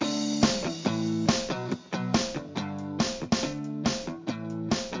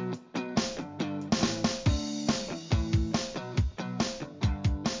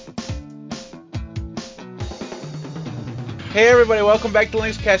Hey everybody, welcome back to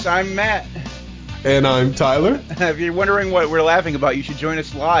Linkscast. I'm Matt. And I'm Tyler. If you're wondering what we're laughing about, you should join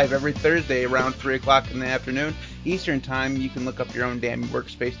us live every Thursday around 3 o'clock in the afternoon Eastern Time. You can look up your own damn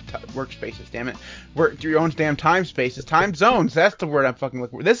workspaces, damn it. Work your own damn time spaces. Time zones, that's the word I'm fucking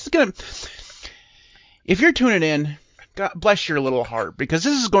looking for. This is gonna... If you're tuning in, God bless your little heart, because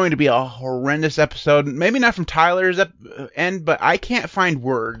this is going to be a horrendous episode. Maybe not from Tyler's end, but I can't find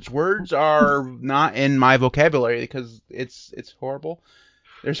words. Words are not in my vocabulary because it's horrible.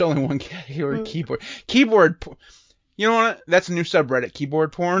 There's only one category: keyboard. You know what? That's a new subreddit: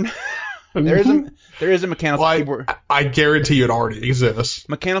 keyboard porn. There is a mechanical keyboard. I guarantee you it already exists.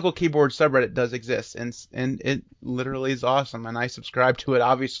 Mechanical keyboard subreddit does exist, and it literally is awesome. And I subscribe to it,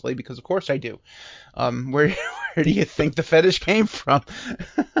 obviously, because of course I do. Where do you think the fetish came from?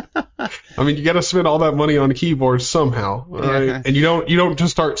 I mean, you got to spend all that money on a keyboard somehow, right? And you don't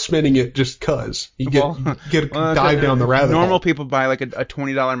just start spending it just cause. You get dive down the rabbit hole. Normal people buy like a $20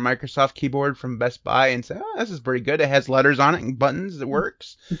 Microsoft keyboard from Best Buy and say, "Oh, this is pretty good. It has letters on it and buttons. It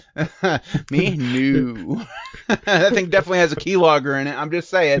works." Me, no. That thing definitely has a keylogger in it. I'm just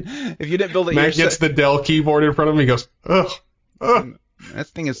saying. If you didn't build it, Matt gets the Dell keyboard in front of him. He goes, ugh. That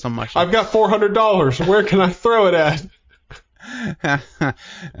thing is so much. I've got $400. Where can I throw it at?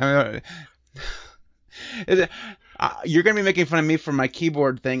 You're going to be making fun of me for my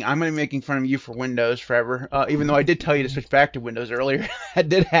keyboard thing. I'm going to be making fun of you for Windows forever. Even though I did tell you to switch back to Windows earlier. That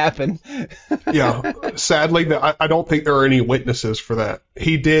did happen. Yeah. Sadly, I don't think there are any witnesses for that.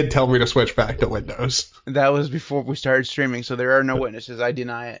 He did tell me to switch back to Windows. That was before we started streaming, so there are no witnesses. I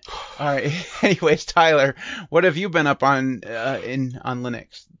deny it. All right. Anyways, Tyler, what have you been up on on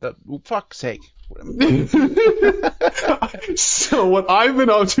Linux? Fuck's sake. So what I've been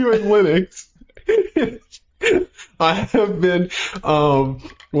up to in Linux, I have been,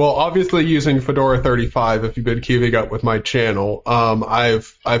 obviously using Fedora 35. If you've been keeping up with my channel,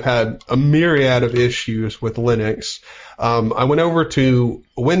 I've had a myriad of issues with Linux. I went over to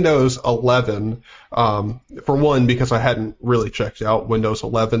Windows 11, for one, because I hadn't really checked out Windows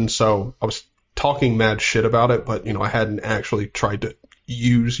 11, so I was talking mad shit about it, but I hadn't actually tried to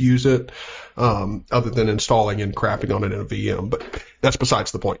use it, other than installing and crapping on it in a VM, but that's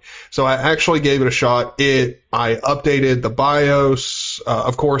besides the point. So I actually gave it a shot. I updated the BIOS,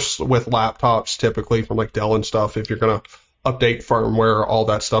 of course, with laptops, typically from like Dell and stuff. If you're going to update firmware, all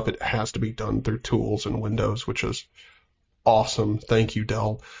that stuff, it has to be done through tools and Windows, which is awesome. Thank you,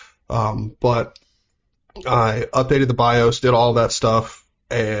 Dell. But I updated the BIOS, did all that stuff,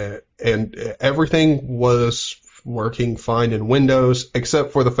 and everything was working fine in Windows,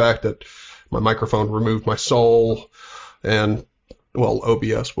 except for the fact that my microphone removed my soul, and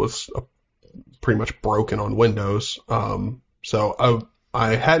OBS was pretty much broken on Windows. So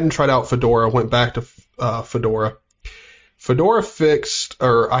I hadn't tried out Fedora. Went back to Fedora. Fedora fixed,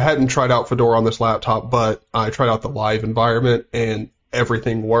 or I hadn't tried out Fedora on this laptop, but I tried out the live environment and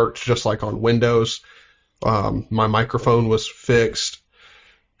everything worked just like on Windows. My microphone was fixed.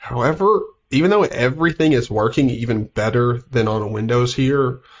 However, even though everything is working even better than on Windows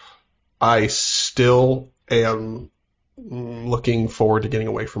here, I still am looking forward to getting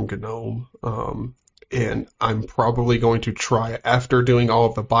away from GNOME. And I'm probably going to try, after doing all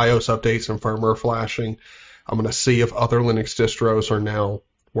of the BIOS updates and firmware flashing, I'm going to see if other Linux distros are now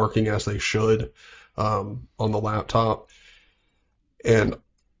working as they should on the laptop. And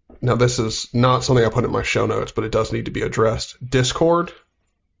now this is not something I put in my show notes, but it does need to be addressed. Discord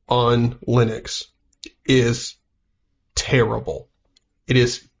on Linux is terrible. It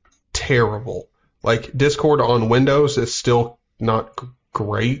is terrible. Like, Discord on Windows is still not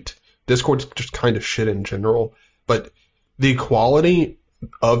great. Discord's just kind of shit in general. But the quality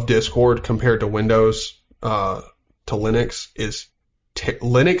of Discord compared to Windows to Linux is...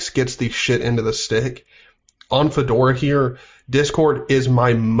 Linux gets the shit into the stick. On Fedora here, Discord is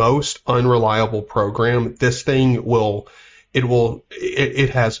my most unreliable program. This thing it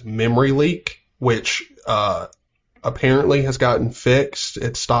has memory leak, which apparently has gotten fixed.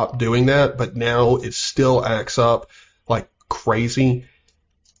 It stopped doing that, but now it still acts up like crazy.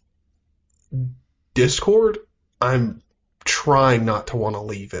 Discord, I'm trying not to want to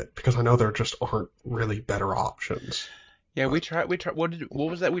leave it because I know there just aren't really better options. Yeah, we tried. What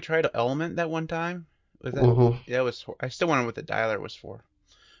was that? We tried Element that one time. Was that? Mm-hmm. Yeah, it was. I still wonder what the dialer was for.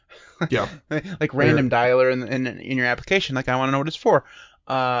 Yeah. Like random dialer in your application. Like, I want to know what it's for.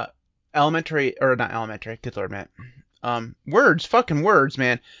 Elementary, or not elementary. Good Lord, Matt. Fucking words,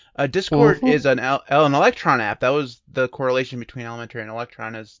 man. Discord is an Electron app. That was the correlation between elementary and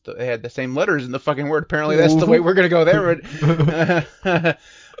Electron, is they had the same letters in the fucking word. Apparently, that's the way we're gonna go there.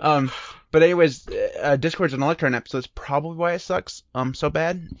 But anyways, Discord's an Electron app, so that's probably why it sucks so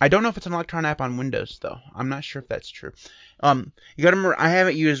bad. I don't know if it's an Electron app on Windows though. I'm not sure if that's true. You gotta remember, I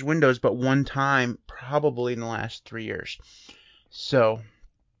haven't used Windows but one time, probably in the last 3 years. So,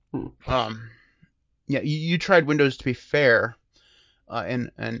 yeah, you tried Windows to be fair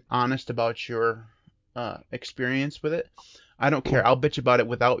and honest about your experience with it. I don't care. I'll bitch about it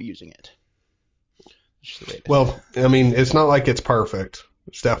without using it. Well, I mean, it's not like it's perfect.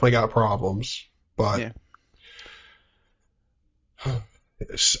 It's definitely got problems, but yeah.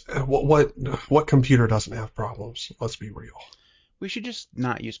 What computer doesn't have problems? Let's be real. We should just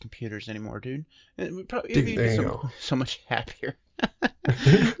not use computers anymore, dude. It would probably Dude, be there you go. so much happier.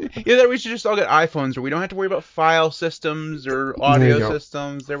 Either we should just all get iPhones, or we don't have to worry about file systems or audio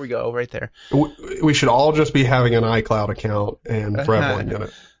systems. There we go, right there. We should all just be having an iCloud account and traveling in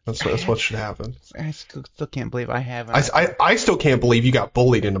it. That's what should happen. I still can't believe I have an I still can't believe you got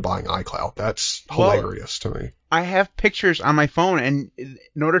bullied into buying iCloud. That's hilarious to me. I have pictures on my phone, and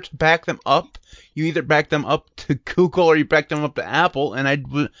in order to back them up, you either back them up to Google or you back them up to Apple,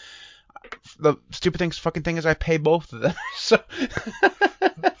 and the stupid fucking thing is I pay both of them. So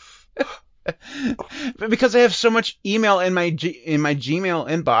because I have so much email in my Gmail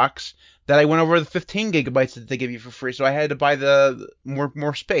inbox that I went over the 15 gigabytes that they give you for free, so I had to buy the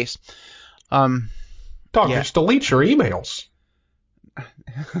more space. Just delete your emails.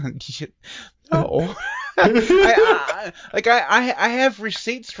 No. I have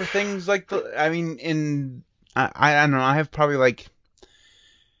receipts for things like I don't know, I have probably like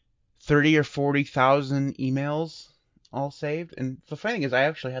 30 or 40,000 emails all saved, and the funny thing is I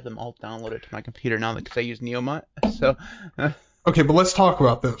actually have them all downloaded to my computer now because I use Neomut. So okay, but let's talk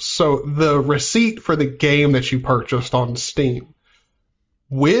about this. So the receipt for the game that you purchased on Steam,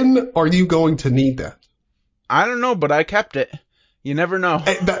 when are you going to need that? I don't know, but I kept it. You never know.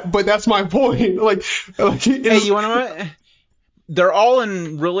 But that's my point. Hey, you want to know what? They're all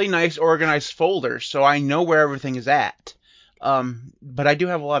in really nice organized folders, so I know where everything is at. But I do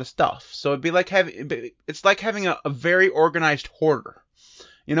have a lot of stuff, so it'd be like having a very organized hoarder.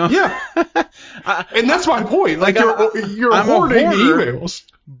 You know? Yeah. And that's my point. You're hoarding emails.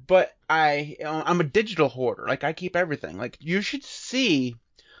 But I'm a digital hoarder. Like, I keep everything. Like, you should see,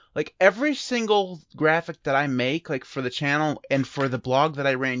 like, every single graphic that I make, like, for the channel and for the blog that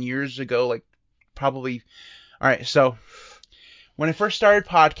I ran years ago, like, probably. All right, so when I first started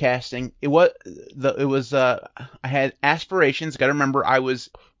podcasting, I had aspirations. Got to remember, I was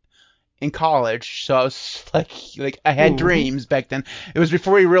in college, so I was like I had dreams back then. It was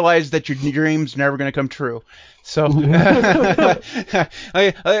before you realized that your dreams never going to come true. So it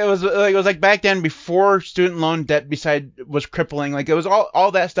was like back then, before student loan debt was crippling. Like, it was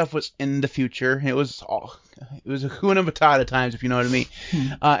all that stuff was in the future. It was a Hakuna Matata times, if you know what I mean.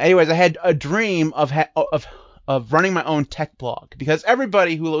 Anyways, I had a dream of running my own tech blog, because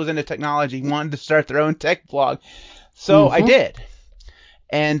everybody who was into technology wanted to start their own tech blog. So I did.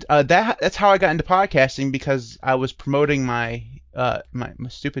 And that's how I got into podcasting, because I was promoting my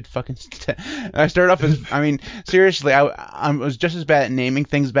stupid fucking I started off as, seriously, I was just as bad at naming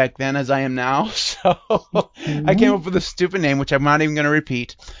things back then as I am now. So I came up with a stupid name, which I'm not even going to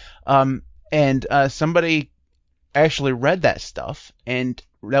repeat. And somebody actually read that stuff, and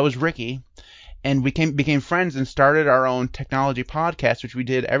that was Ricky. And we became friends and started our own technology podcast, which we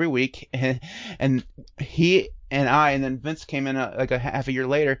did every week. And he and I, and then Vince came in like a half a year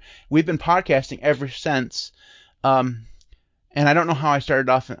later. We've been podcasting ever since. And I don't know how I started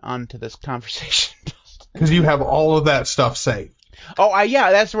off onto this conversation. Because you have all of that stuff saved. Oh, yeah,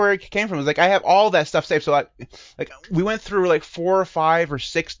 that's where it came from. It was like, I have all that stuff saved. So like we went through like 4 or 5 or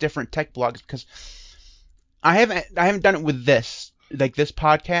 6 different tech blogs, because I haven't done it with this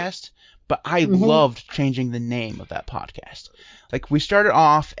podcast. But I loved changing the name of that podcast. Like, we started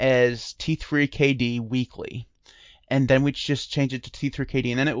off as T3KD Weekly, and then we just changed it to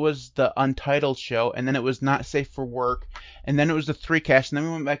T3KD, and then it was the Untitled Show, and then it was Not Safe for Work, and then it was the 3Cast, and then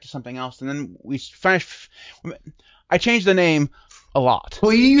we went back to something else, and then we finished. I changed the name a lot.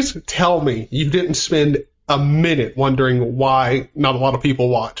 Please tell me you didn't spend a minute wondering why not a lot of people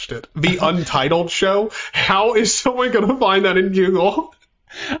watched it. The Untitled Show? How is someone going to find that in Google?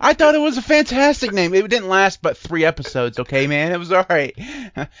 I thought it was a fantastic name. It didn't last but 3 episodes, okay, man? It was all right.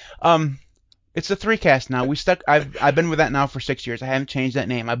 It's the 3Cast now. I've been with that now for 6 years. I haven't changed that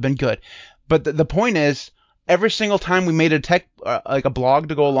name. I've been good. But the point is, every single time we made a tech like a blog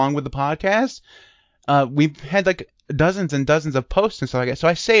to go along with the podcast, we had like dozens and dozens of posts and stuff like that. So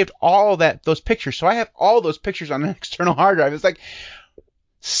I saved all those pictures. So I have all those pictures on an external hard drive. It's like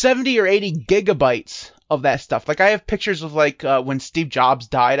 70 or 80 gigabytes of that stuff. Like I have pictures of like when Steve Jobs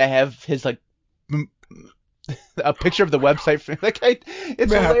died. I have his like a picture of the website. Like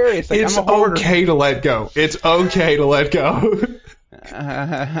it's Man, hilarious. Like, it's I'm a hoarder. okay to let go. It's okay to let go.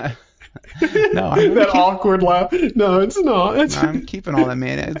 No, I'm That awkward laugh. No, it's not. I'm keeping all that,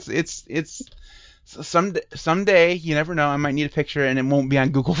 man. It's someday, you never know. I might need a picture, and it won't be on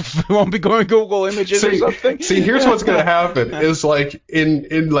Google. It won't be going Google Images or something. See, here's what's gonna happen is like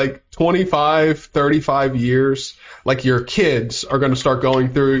in like 25, 35 years, like your kids are gonna start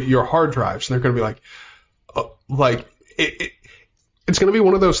going through your hard drives, and they're gonna be like it's gonna be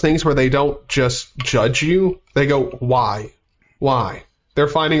one of those things where they don't just judge you. They go, why? They're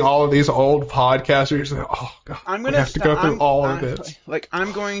finding all of these old podcasts. You're just like, oh god, I'm we gonna have to go through all of this. Like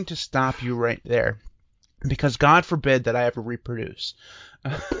I'm going to stop you right there, because God forbid that I ever reproduce.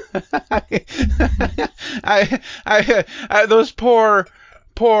 Those poor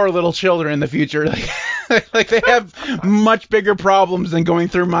little children in the future, like they have much bigger problems than going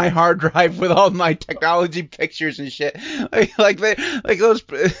through my hard drive with all my technology pictures and shit. Like those.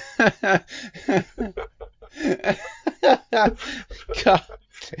 God.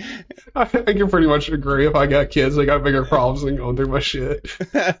 I can pretty much agree. If I got kids, they got bigger problems than going through my shit.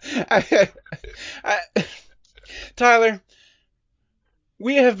 Tyler,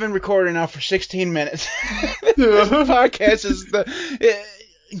 we have been recording now for 16 minutes. This podcast is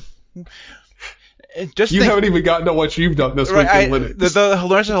you haven't even gotten to what you've done this week in Linux. The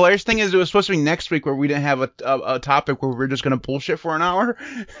hilarious thing is it was supposed to be next week where we didn't have a topic where we're just going to bullshit for an hour.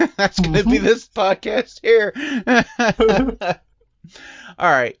 That's going to be this podcast here. All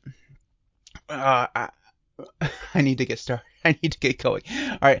right. I need to get started. I need to get going.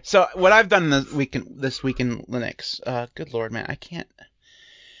 All right. So what I've done this week in Linux. Good Lord, man, I can't.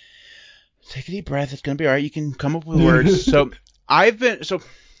 Take a deep breath. It's gonna be all right. You can come up with words. For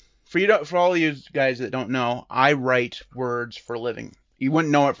all of you guys that don't know, I write words for a living. You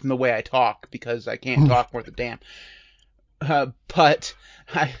wouldn't know it from the way I talk because I can't talk worth a damn. But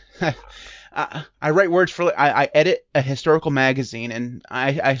I write words for. I edit a historical magazine, and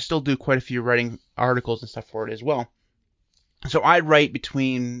I still do quite a few writing articles and stuff for it as well. So I write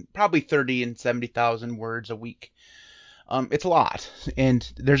between probably 30 and 70,000 words a week. It's a lot, and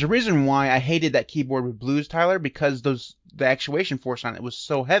there's a reason why I hated that keyboard with blues, Tyler, because the actuation force on it was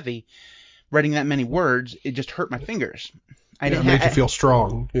so heavy. Writing that many words, it just hurt my fingers. It made you feel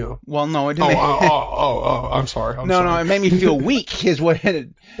strong. Yeah. Well, no, it didn't. I'm sorry. No, it made me feel weak, is what it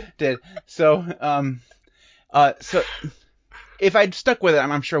did. So, so if I'd stuck with it,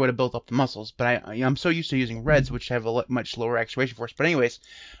 I'm sure I would have built up the muscles. But I'm so used to using reds, which have a much lower actuation force. But anyways,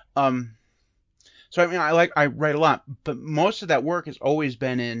 so I mean, I write a lot, but most of that work has always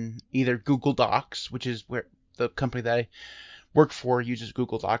been in either Google Docs, which is where the company that I work for uses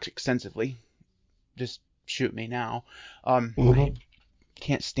Google Docs extensively. Just shoot me now. I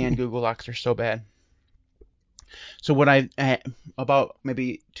can't stand Google Docs; they're so bad. So what about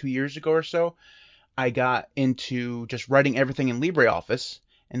maybe 2 years ago or so, I got into just writing everything in LibreOffice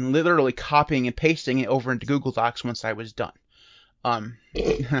and literally copying and pasting it over into Google Docs once I was done.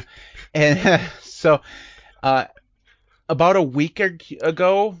 And so about a week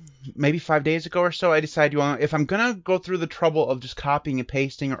ago, maybe 5 days ago or so, I decided, well, if I'm gonna go through the trouble of just copying and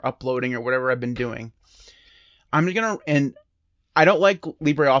pasting or uploading or whatever I've been doing, and I don't like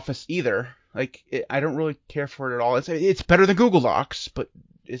LibreOffice either. Like, I don't really care for it at all. It's better than Google Docs, but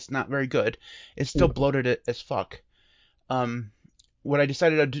it's not very good. It's still bloated as fuck. What I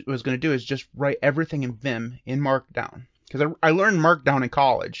decided I was going to do is just write everything in Vim in Markdown. Because I learned Markdown in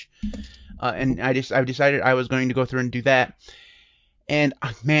college. And I decided I was going to go through and do that. And,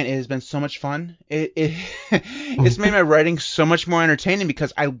 man, it has been so much fun. It's made my writing so much more entertaining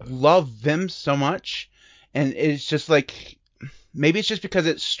because I love Vim so much. And it's just like... Maybe it's just because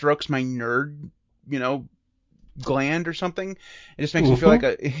it strokes my nerd, gland or something. It just makes me feel like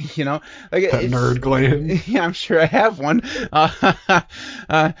that nerd gland. Yeah, I'm sure I have one. I'm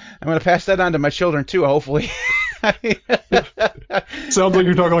gonna pass that on to my children too, hopefully. Sounds like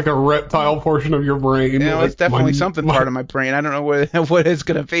you're talking like a reptile portion of your brain. It's definitely something part of my brain. I don't know what it's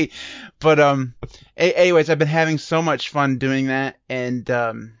gonna be, but anyways, I've been having so much fun doing that, and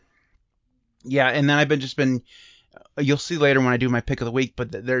and then I've been. You'll see later when I do my pick of the week, but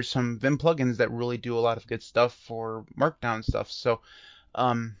there's some Vim plugins that really do a lot of good stuff for Markdown stuff. So,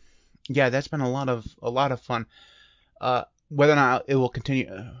 that's been a lot of fun. Whether or not it will continue,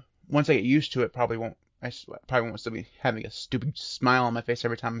 once I get used to it, probably won't. I probably won't still be having a stupid smile on my face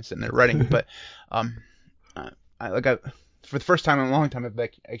every time I'm sitting there writing. But for the first time in a long time, I've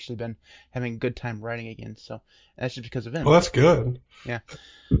actually been having a good time writing again. So that's just because of him. Well, that's good. Yeah.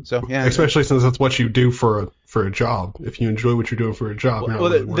 So yeah. Especially since that's what you do for a job. If you enjoy what you're doing for a job, you're not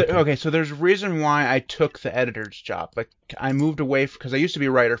really working. Okay, so there's a reason why I took the editor's job. Like I moved away because I used to be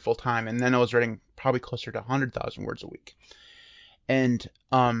a writer full time, and then I was writing probably closer to 100,000 words a week. And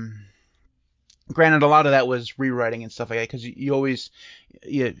granted, a lot of that was rewriting and stuff like that, because you always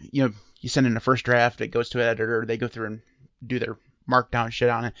you send in a first draft, it goes to an editor, they go through and do their markdown shit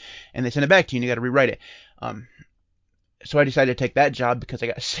on it, and they send it back to you, and you got to rewrite it. So I decided to take that job because I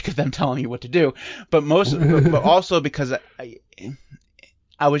got sick of them telling me what to do, but also because I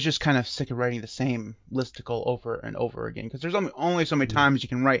was just kind of sick of writing the same listicle over and over again, because there's only so many times you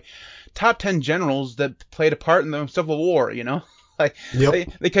can write top 10 generals that played a part in the Civil War, Like,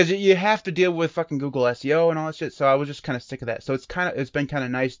 because you have to deal with fucking Google SEO and all that shit. So I was just kind of sick of that. So it's been kind of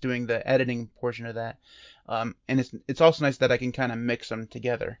nice doing the editing portion of that. And it's also nice that I can kind of mix them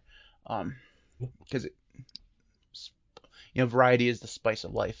together. Because variety is the spice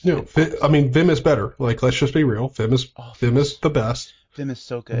of life. Vim is better. Like, let's just be real. Vim is the best. Vim is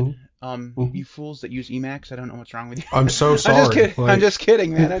so good. You fools that use Emacs, I don't know what's wrong with you. I'm so sorry. I'm just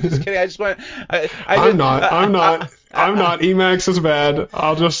kidding, man. I'm just kidding. I just want. I'm not. Emacs is bad.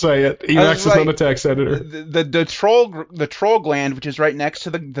 I'll just say it. Emacs is not a text editor. The troll gland, which is right next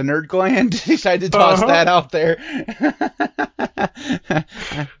to the nerd gland, decided to toss that out there.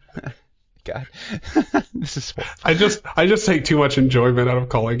 God, this is. I just take too much enjoyment out of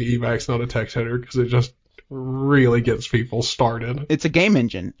calling Emacs not a text editor, because it just really gets people started. It's a game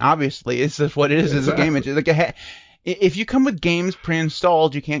engine, obviously. It's just what it is. It's a game engine. Like if you come with games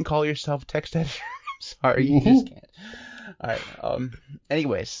pre-installed, you can't call yourself a text editor. I'm sorry, you just can't. All right.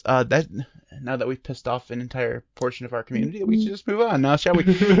 Anyways, now that we've pissed off an entire portion of our community, we should just move on now, shall we?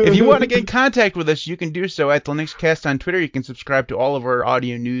 If you want to get in contact with us, you can do so at the LinuxCast on Twitter. You can subscribe to all of our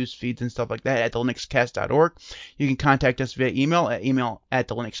audio news feeds and stuff like that at thelinuxcast.org. You can contact us via email at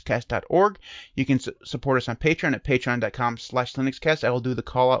thelinuxcast.org. You can support us on Patreon at patreon.com/linuxcast. I will do the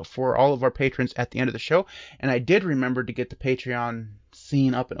call out for all of our patrons at the end of the show. And I did remember to get the Patreon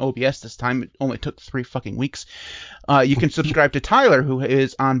scene up in OBS this time. It only took 3 fucking weeks. You can subscribe to Tyler, who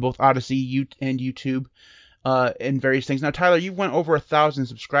is on both Odyssey and YouTube, and various things. Now, Tyler, you went over 1,000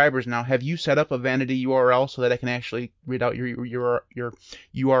 subscribers now. Have you set up a vanity URL so that I can actually read out your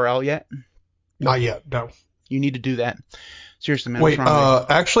URL yet? Not yet, no. You need to do that. Seriously, man. Wait,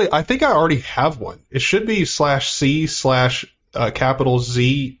 actually, I think I already have one. It should be /C/ capital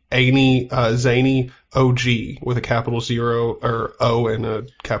Z Zany OG with a capital 0 or O and a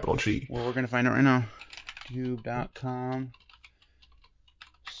capital G. Well, we're gonna find out right now.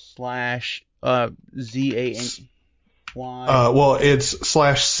 YouTube.com/ZANY. Well, it's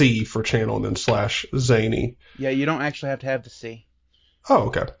 /C for channel and then /Zany. Yeah, you don't actually have to have the C. Oh,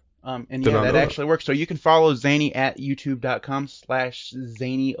 okay. And yeah, that actually works. So you can follow Zany at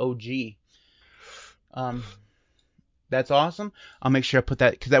youtube.com/ZanyOG. That's awesome. I'll make sure I put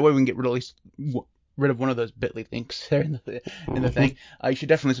that, because that way we can get rid of one of those bit.ly links there in the thing. You should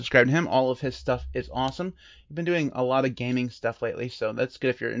definitely subscribe to him. All of his stuff is awesome. You've been doing a lot of gaming stuff lately, so that's good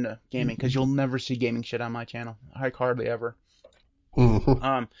if you're into gaming, because you'll never see gaming shit on my channel. Hardly ever.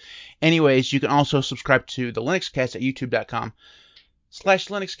 Anyways, you can also subscribe to the LinuxCast at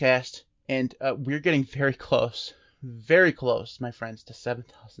youtube.com/LinuxCast, and we're getting very close, my friends, to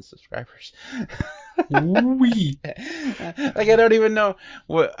 7,000 subscribers. Wee. Like, I don't even know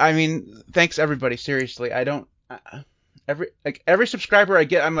what I mean. Thanks everybody, seriously. I don't every subscriber I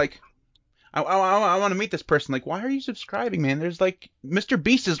get, I'm like, I want to meet this person. Like, why are you subscribing, man? There's like Mr.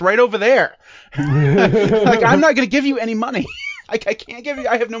 Beast is right over there. Like, I'm not gonna give you any money. I can't give you.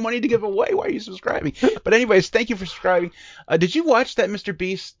 I have no money to give away. Why are you subscribing? But anyways, thank you for subscribing. Did you watch that Mr.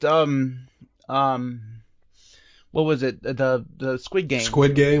 Beast? What was it? The Squid Game.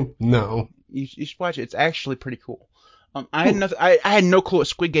 Squid Game? No. You should watch it. It's actually pretty cool. I had no clue what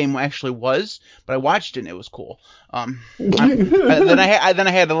Squid Game actually was, but I watched it and it was cool. Then I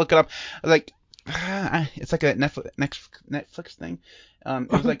had to look it up. I was like, it's like a Netflix thing. It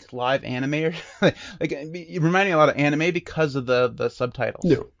was like live anime, or like it reminded me a lot of anime because of the subtitles.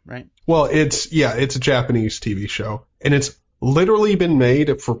 Yeah. Right. Well, it's a Japanese TV show, and it's literally been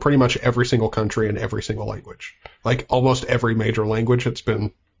made for pretty much every single country and every single language. Like almost every major language it's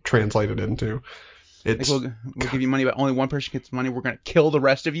been translated into. It's like we'll give you money, but only one person gets money. We're gonna kill the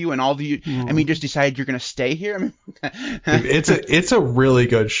rest of you, and all of you. I mean, just decide you're gonna stay here. I mean, it's a really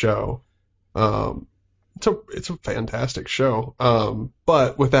good show. It's a fantastic show.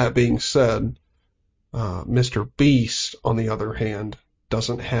 But with that being said, Mr. Beast, on the other hand,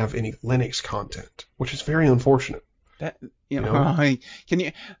 doesn't have any Linux content, which is very unfortunate. That You know? can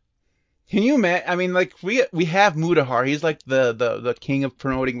you imagine? I mean, like we have Mudahar. He's like the king of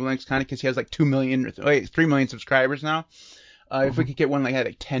promoting Linux, kind of, because he has like 3 million subscribers now. If we could get one like had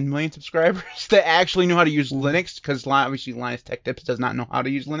like 10 million subscribers that actually knew how to use Linux, because obviously Linus Tech Tips does not know how to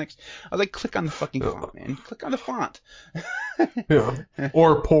use Linux. I was like, click on the fucking font, man. Click on the font. Yeah.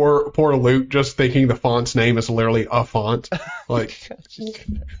 Or poor Luke just thinking the font's name is literally a font. Like, he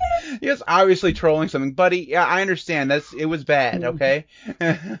was obviously trolling something, buddy. Yeah, I understand. It was bad. Okay.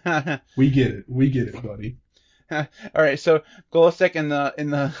 we get it, buddy. All right. So Golosek in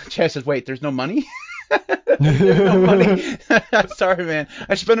the chat says, wait, there's no money. There's no money. Sorry, man.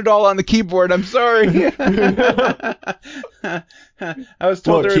 I spent it all on the keyboard. I'm sorry. I was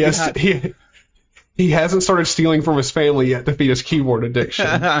told there would be he hasn't started stealing from his family yet to feed his keyboard addiction.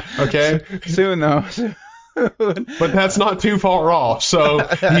 Okay? Soon, though. But that's not too far off, so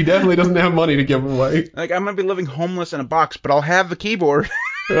he definitely doesn't have money to give away. Like, I'm going to be living homeless in a box, but I'll have the keyboard.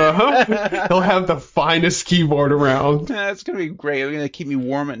 Uh-huh. He'll have the finest keyboard around. That's going to be great. It's going to keep me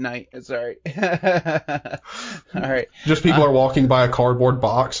warm at night. It's all right. All right. Just people are walking by a cardboard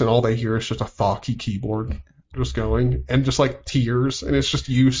box, and all they hear is just a Thocky keyboard just going, and just like tears, and it's just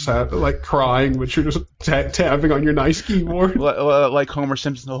you sat like crying, but you're just tapping on your nice keyboard. Like Homer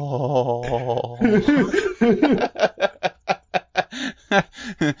Simpson. Oh.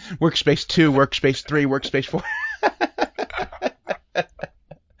 Workspace 2, Workspace 3, Workspace 4.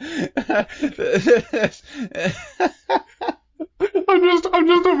 I'm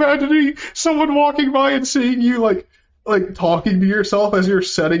just imagining someone walking by and seeing you like talking to yourself as you're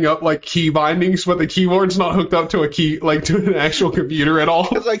setting up like key bindings, but the keyboard's not hooked up to to an actual computer at all.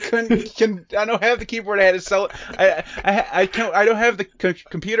 Because I I don't have the keyboard. I had to sell it. I don't have the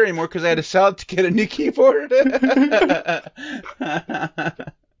computer anymore because I had to sell it to get a new keyboard.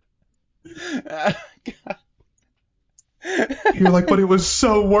 God. You're like, but it was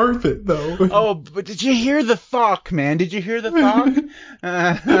so worth it, though. Oh, but did you hear the thok, man? Did you hear the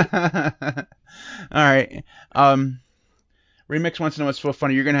thok? All right. Remix wants to know what's so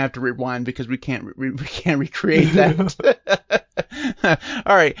funny. You're gonna have to rewind because we can't recreate that.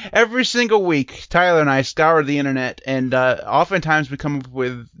 All right. Every single week, Tyler and I scour the internet, and oftentimes we come up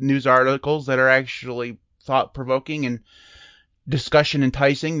with news articles that are actually thought-provoking and discussion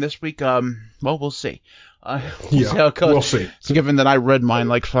enticing. This week, well, we'll see. We'll see. So given that I read mine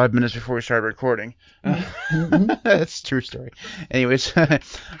like 5 minutes before we started recording. That's a true story. Anyways,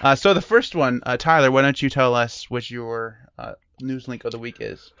 so the first one, Tyler, why don't you tell us what your news link of the week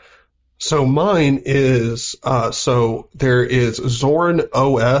is? So mine is, there is Zorin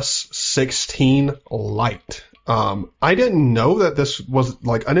OS 16 Lite. I didn't know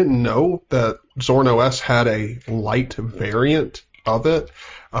that I didn't know that Zorin OS had a Lite variant of it.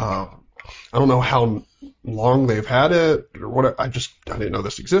 I don't know how long they've had it or what. I didn't know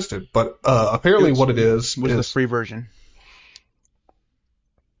this existed, but apparently what it is the free version.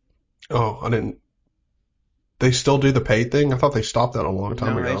 Oh, I didn't. They still do the paid thing? I thought they stopped that a long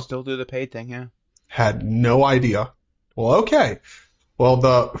time ago. No, they still do the paid thing, yeah. Had no idea. Well, okay. Well,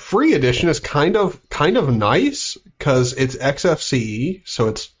 the free edition is kind of nice because it's XFCE, so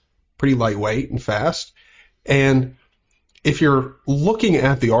it's pretty lightweight and fast. And if you're looking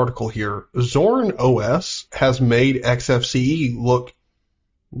at the article here, Zorin OS has made XFCE look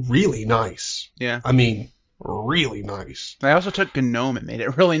really nice. Yeah. I mean, really nice. They also took GNOME and made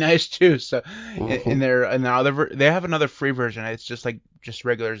it really nice too. So in their other they have another free version. It's just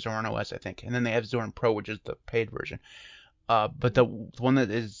regular Zorin OS, I think. And then they have Zorin Pro, which is the paid version. But the one that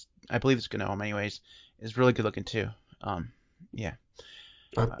is, I believe it's GNOME anyways, is really good looking too. Yeah.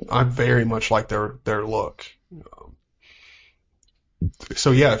 I very much like their look. So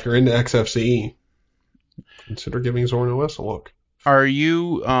yeah, if you're into XFCE, consider giving Zorin OS a look. Are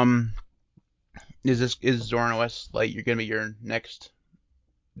you is Zorin OS like you're gonna be your next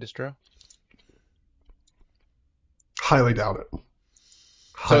distro? Highly doubt it.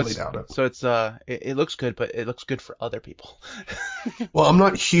 Highly doubt it. So it's it looks good, but it looks good for other people. Well, I'm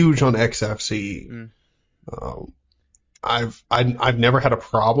not huge on XFCE. I've never had a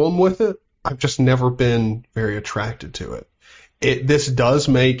problem with it. I've just never been very attracted to it. This does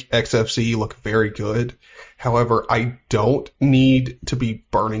make XFCE look very good. However, I don't need to be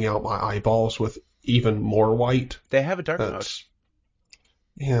burning out my eyeballs with even more white. They have a dark mode.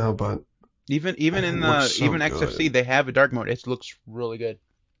 Yeah, but even in the even XFCE, they have a dark mode. It looks really good.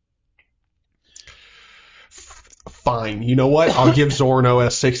 Fine. You know what? I'll give Zorin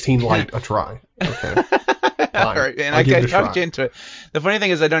OS 16 Lite a try. Okay. All right, and I talked you into it. The funny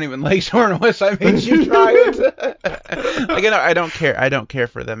thing is, I don't even like Zorin OS. I made you try it. Again, I don't care. I don't care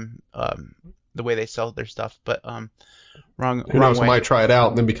for them the way they sell their stuff, but wrong Who knows? I way. might try it out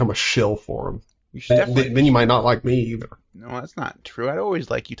and then become a shill for them. You should definitely. Then you might not like me either. No, that's not true. I'd always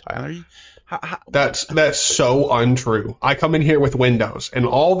like you, Tyler. That's so untrue. I come in here with Windows, and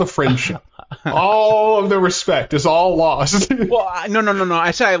all the friendship, all of the respect is all lost. Well, no.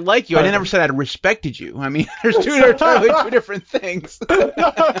 I said I like you. I never said I respected you. I mean, there's totally two different things.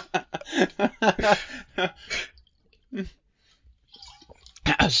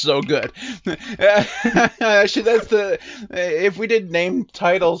 So good. Actually, that's the. If we did name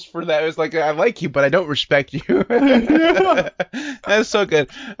titles for that, it was like I like you, but I don't respect you. That's so good.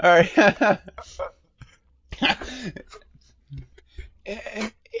 All right.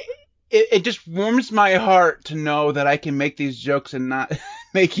 It just warms my heart to know that I can make these jokes and not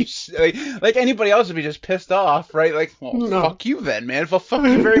make you like anybody else would be just pissed off, right? Like, well, No. fuck you then, man. Well, fuck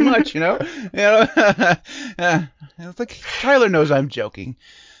you very much, you know. It's like Tyler knows I'm joking.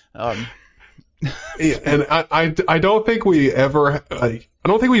 Yeah, and I don't think we ever I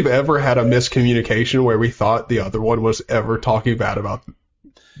don't think we've ever had a miscommunication where we thought the other one was ever talking bad about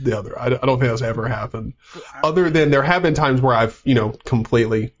the other. I don't think that's ever happened. Other than there have been times where I've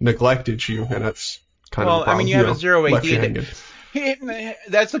completely neglected you, and that's kind of a problem. I mean, you have a zero left you AD.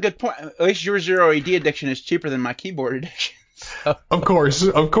 That's a good point. At least your zero AD addiction is cheaper than my keyboard addiction. So. Of course,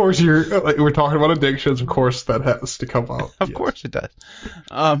 we're talking about addictions. Of course, that has to come up. Of course it does.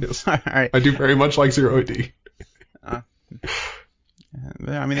 Yes. All right. I do very much like zero AD. I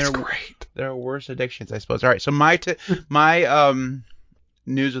mean, great. There are worse addictions, I suppose. All right. So my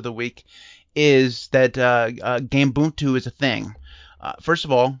news of the week is that Gamebuntu is a thing. First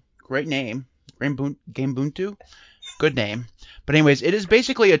of all, great name, Gamebuntu, good name. But anyways, it is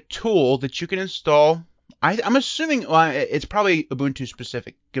basically a tool that you can install. I'm assuming it's probably Ubuntu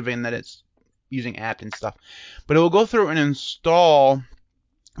specific, given that it's using apt and stuff. But it will go through and install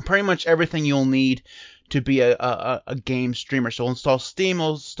pretty much everything you'll need to be a game streamer. So it'll install Steam,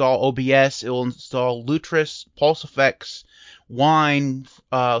 it'll install OBS, it'll install Lutris, Pulse Effects, Wine,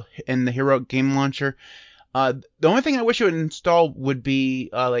 and the Hero Game Launcher. The only thing I wish it would install would be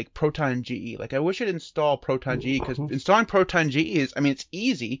like Proton GE. Like I wish it would install Proton GE, because installing Proton GE is, I mean, it's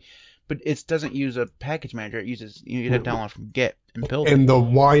easy, but it doesn't use a package manager. It uses, you have to download from Git and build it. And the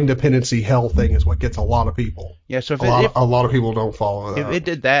wine dependency hell thing is what gets a lot of people. Yeah, so if a lot of people don't follow that. If it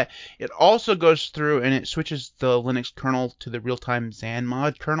did that, it also goes through and it switches the Linux kernel to the real-time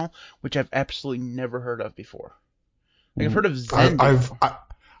Xanmod kernel, which I've absolutely never heard of before. Like, I've heard of Zen before.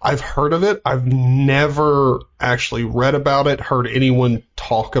 I've heard of it. I've never actually read about it, heard anyone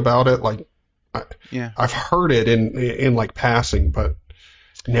talk about it. Like, I've heard it in like passing, but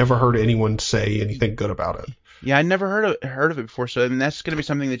never heard anyone say anything good about it. Yeah, I never heard of it before. So I mean, that's going to be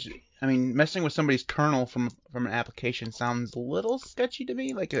something that messing with somebody's kernel from an application sounds a little sketchy to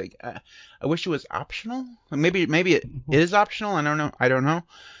me. Like I wish it was optional. Maybe it is optional. I don't know.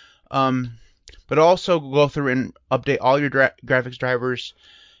 But also go through and update all your graphics drivers.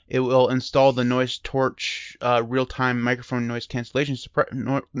 It will install the Noise Torch real-time microphone noise cancellation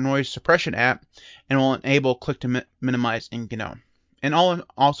noise suppression app, and will enable click to minimize in GNOME. And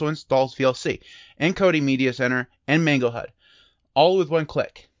also installs VLC, Encoding Media Center, and Mango HUD, all with one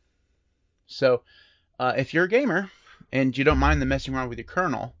click. So if you're a gamer and you don't mind the messing around with your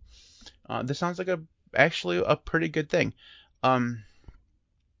kernel, this sounds like actually a pretty good thing.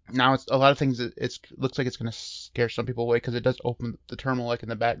 Now, it's a lot of things. It looks like it's going to scare some people away because it does open the terminal like in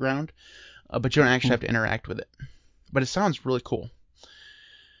the background, but you don't actually have to interact with it. But it sounds really cool.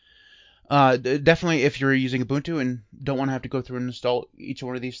 Definitely, if you're using Ubuntu and don't want to have to go through and install each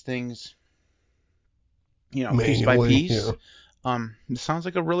one of these things, manually, piece by piece, it sounds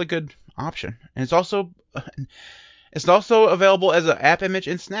like a really good option. And it's also available as an app image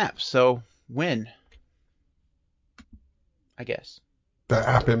in Snap. So win, I guess. The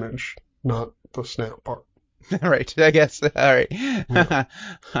app image, not the Snap part. Right, I guess. All right. Yeah.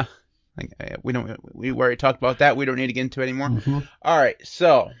 We already talked about that. We don't need to get into it anymore. Mm-hmm. All right.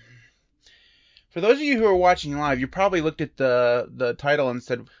 So, for those of you who are watching live, you probably looked at the title and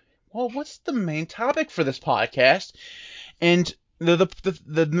said, "Well, what's the main topic for this podcast?" And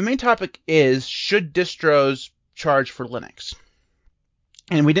the main topic is, should distros charge for Linux?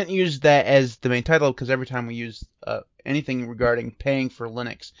 And we didn't use that as the main title because every time we use anything regarding paying for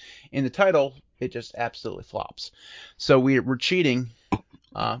Linux in the title, it just absolutely flops. So we're cheating.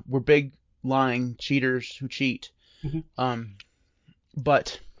 We're big lying cheaters who cheat. Mm-hmm.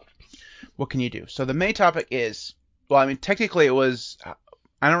 But what can you do? So the main topic is, well, I mean, technically it was,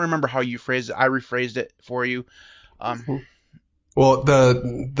 I don't remember how you phrased it. I rephrased it for you. Well,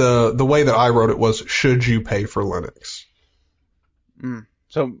 the way that I wrote it was, should you pay for Linux?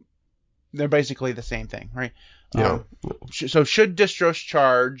 So They're basically the same thing, right? Yeah. So should distros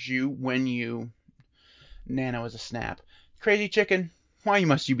charge you when you nano as a snap? Crazy chicken, why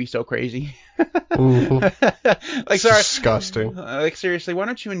must you be so crazy? Like, It's sorry, disgusting. like seriously, why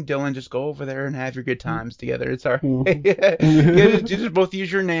don't you and Dylan just go over there and have your good times together? It's alright. Mhm. You just both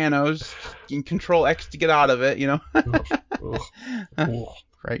use your nanos. You can control X to get out of it, you know.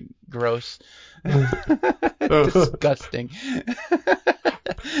 Right, gross. Disgusting.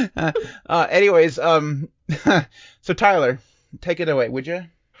 Anyways, so Tyler, take it away, would you?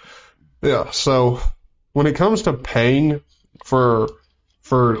 Yeah, so when it comes to paying for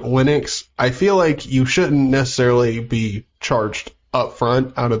Linux, I feel like you shouldn't necessarily be charged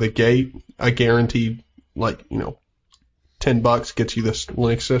upfront out of the gate. A guaranteed, like, $10 gets you this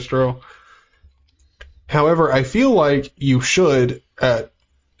Linux distro. However, I feel like you should at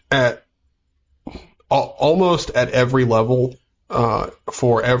almost at every level,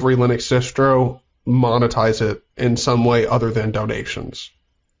 for every Linux distro, monetize it in some way other than donations.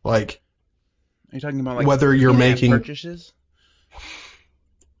 Like, Are you talking about like whether you're in-app making purchases?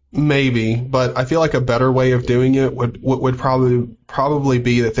 maybe, but I feel like a better way of doing it would probably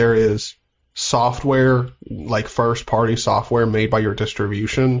be that there is software, like first party software made by your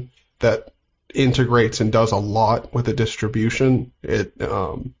distribution, that integrates and does a lot with the distribution. It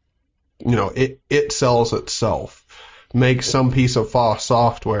sells itself. Make some piece of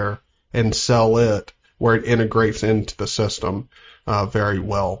software and sell it where it integrates into the system very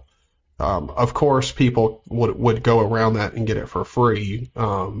well. Of course, people would go around that and get it for free,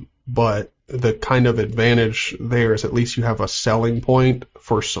 but the kind of advantage there is at least you have a selling point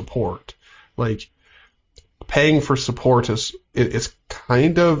for support. Like, paying for support is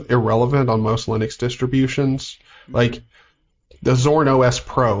kind of irrelevant on most Linux distributions. Like, the Zorn OS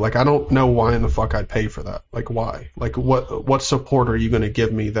Pro, like, I don't know why in the fuck I'd pay for that. Like, why? Like, what support are you going to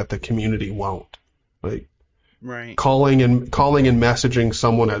give me that the community won't? Like, Right. calling and messaging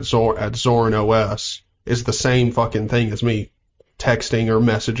someone at Zorn OS is the same fucking thing as me texting or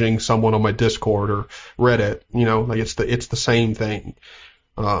messaging someone on my Discord or Reddit. Like, it's the same thing.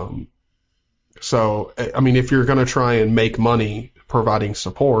 So, I mean, if you're going to try and make money providing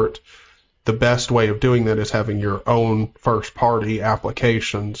support, the best way of doing that is having your own first party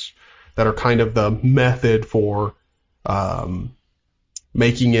applications that are kind of the method for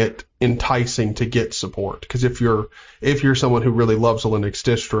making it enticing to get support. Because if you're someone who really loves a Linux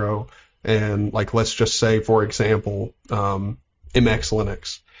distro, and, like, let's just say, for example, MX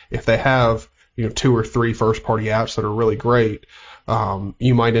Linux, if they have 2 or 3 first party apps that are really great,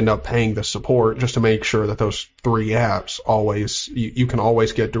 you might end up paying the support just to make sure that those 3 apps always you can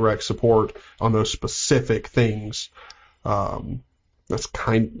always get direct support on those specific things. That's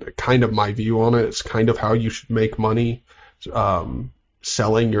kind of my view on it. It's kind of how you should make money.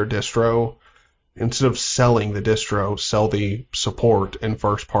 Selling your distro. Instead of selling the distro, sell the support and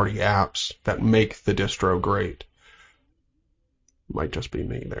first party apps that make the distro great. Might just be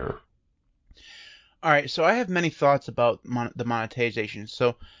me there. All right, so I have many thoughts about the monetization.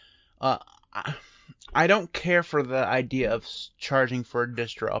 So, uh, I don't care for the idea of charging for a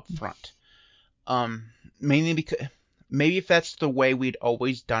distro up front. Mainly because maybe if that's the way we'd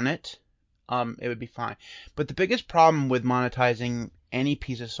always done it, it would be fine. But the biggest problem with monetizing any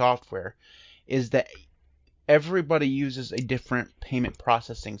piece of software is that everybody uses a different payment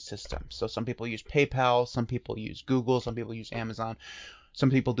processing system. So some people use PayPal, some people use Google, some people use Amazon, some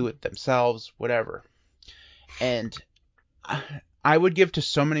people do it themselves, whatever. And I would give to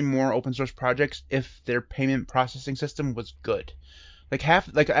so many more open source projects if their payment processing system was good. Like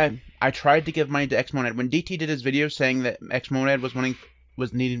I tried to give money to Xmonad when DT did his video saying that Xmonad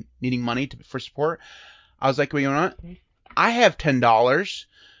was needing money for support. I was like, well, you know what? I have $10.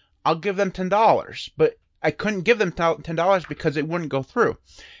 I'll give them $10, but I couldn't give them $10 because it wouldn't go through.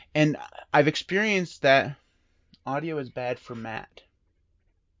 And I've experienced that audio is bad for Matt.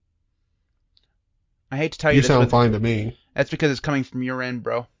 I hate to tell you You this, sound but fine to me. that's because it's coming from your end,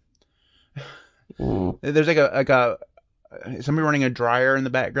 bro. Mm. There's like a somebody running a dryer in the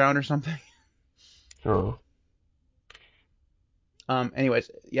background or something. Oh.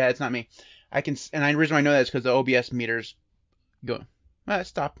 Anyways, yeah, it's not me. And the reason why I know that is because the OBS meters go.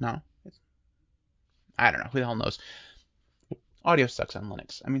 Stop now. I don't know. Who the hell knows? Audio sucks on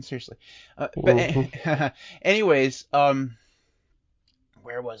Linux. I mean, seriously. But anyways,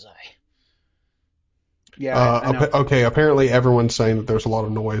 where was I? Yeah, I know. Okay, apparently everyone's saying that there's a lot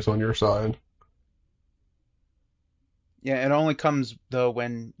of noise on your side. Yeah, it only comes though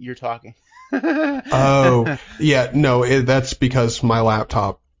when you're talking. Oh, yeah, no, that's because my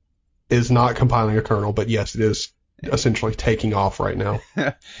laptop is not compiling a kernel, but yes, it is essentially taking off right now.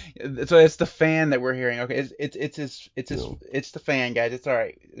 So it's the fan that we're hearing. Okay, No. it's the fan, guys. It's all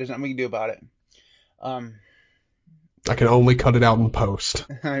right. There's nothing we can do about it. I can only cut it out in post.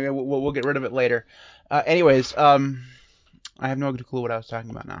 We'll get rid of it later. Anyways, I have no clue what I was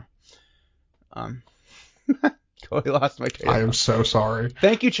talking about now. Totally lost my train of I am thought. so sorry.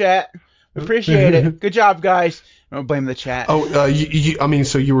 Thank you, chat. Appreciate it. Good job, guys. I don't blame the chat. I mean,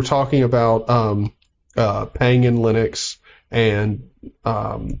 so you were talking about paying in Linux and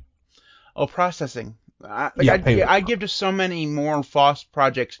Processing. payment. I give to so many more FOSS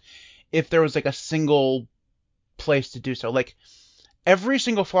projects if there was like a single place to do so. Like every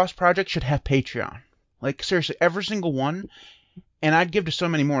single FOSS project should have Patreon. Like seriously, every single one. And I'd give to so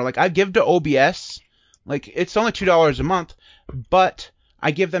many more. Like I'd give to OBS. Like it's only $2 a month, but I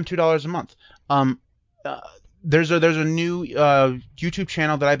give them $2 a month. There's a new YouTube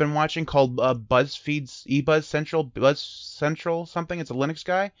channel that I've been watching called BuzzFeed's Buzz Central something. It's a Linux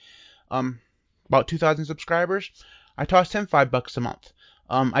guy. About 2,000 subscribers. I tossed him $5 a month.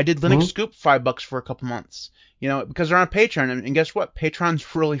 I did Linux Scoop $5 for a couple months. You know, because they're on Patreon, and guess what?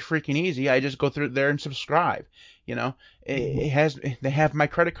 Patreon's really freaking easy. I just go through there and subscribe. You know, they have my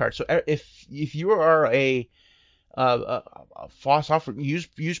credit card. So if you are a FOSS offer, use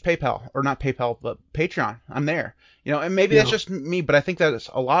PayPal, or not PayPal, but Patreon. I'm there. You know, and maybe that's just me, but I think that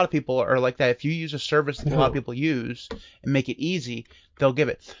a lot of people are like that. If you use a service that a lot of people use and make it easy, they'll give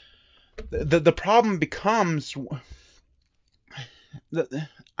it. The problem becomes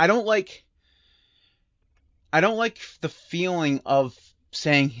I don't like the feeling of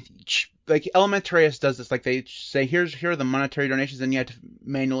saying, like Elementarius does this, like they say here are the monetary donations, and you have to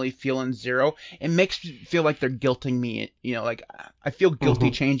manually fill in 0. It makes me feel like they're guilting me, you know, like I feel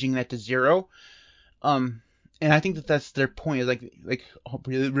guilty changing that to 0. And I think that's their point, is like oh,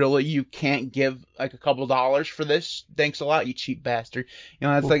 really you can't give like a couple dollars for this? Thanks a lot, you cheap bastard. You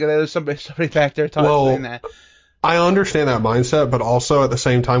know, it's like there's somebody back there saying that. I understand that mindset, but also at the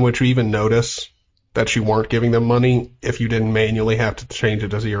same time, would you even notice that you weren't giving them money if you didn't manually have to change it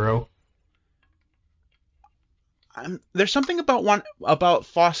to 0? There's something about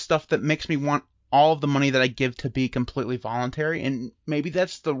FOSS stuff that makes me want all of the money that I give to be completely voluntary, and maybe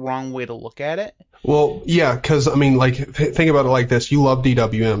that's the wrong way to look at it. Well, yeah, because, I mean, like, think about it like this. You love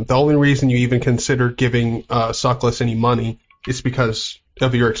DWM. The only reason you even consider giving Suckless any money is because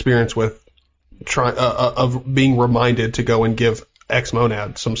of your experience with of being reminded to go and give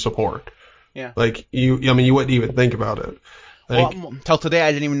Xmonad some support. Yeah. Like, you wouldn't even think about it. Like, well, until today,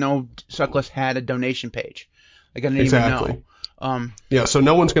 I didn't even know Suckless had a donation page. Like, I didn't even know. Yeah, so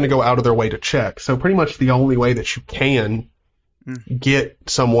no one's going to go out of their way to check. So pretty much the only way that you can get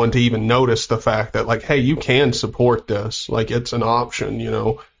someone to even notice the fact that, like, hey, you can support this, like, it's an option, you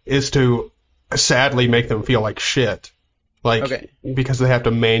know, is to sadly make them feel like shit. Like, because they have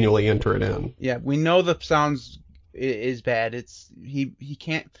to manually enter it in. Yeah, we know the sounds is bad. He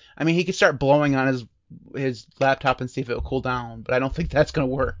can't. I mean, he could start blowing on his laptop and see if it will cool down, but I don't think that's gonna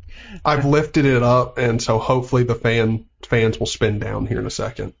work. I've lifted it up, and so hopefully the fans will spin down here in a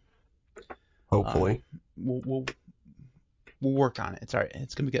second. Hopefully. We'll work on it. It's alright.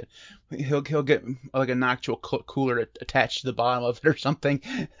 It's gonna be good. He'll get like an actual cooler attached to the bottom of it or something.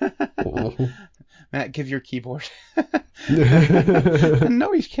 Matt, give your keyboard.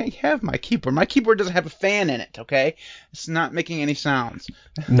 No, he can't have my keyboard. My keyboard doesn't have a fan in it, okay? It's not making any sounds.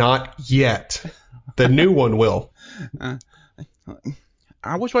 Not yet. The new one will.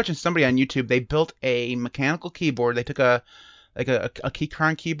 I was watching somebody on YouTube. They built a mechanical keyboard. They took a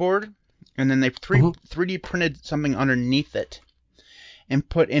Keychron keyboard, and then they 3D printed something underneath it and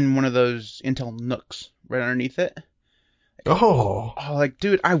put in one of those Intel Nooks right underneath it. Oh, like,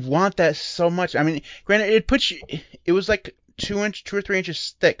 dude, I want that so much. I mean, granted, it was like 2 or 3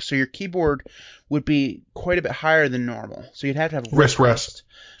 inches thick, so your keyboard would be quite a bit higher than normal. So you'd have to have wrist rest.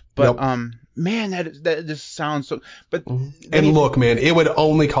 But man, that just sounds so. But and look, man, it would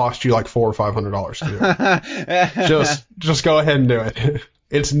only cost you like $400 or $500 to do. Just go ahead and do it.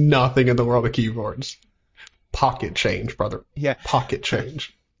 It's nothing in the world of keyboards. Pocket change, brother. Yeah, pocket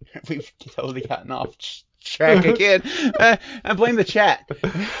change. We've totally gotten off track again. I blame the chat.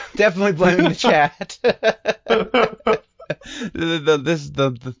 Definitely blaming the chat. This is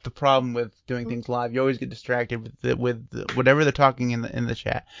the problem with doing things live. You always get distracted with whatever they're talking in the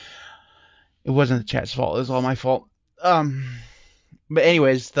chat. It wasn't the chat's fault. It was all my fault. But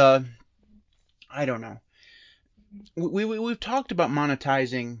anyways, I don't know. We've talked about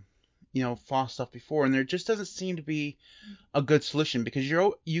monetizing, you know, FOSS stuff before, and there just doesn't seem to be a good solution, because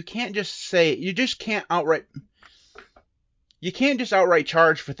you can't just outright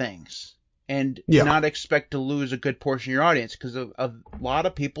charge for things. and Yeah. not expect to lose a good portion of your audience, because a lot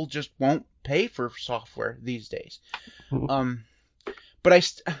of people just won't pay for software these days. Mhm. But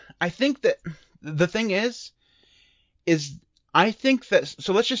I think that the thing is I think that,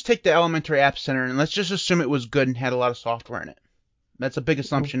 so let's just take the Elementary App Center and let's just assume it was good and had a lot of software in it. That's a big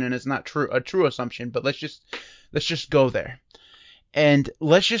assumption, and it's not a true assumption, but let's just go there. And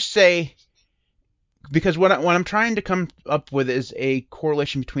let's just say, because what I'm trying to come up with is a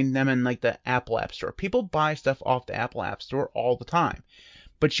correlation between them and like the Apple App Store. People buy stuff off the Apple App Store all the time.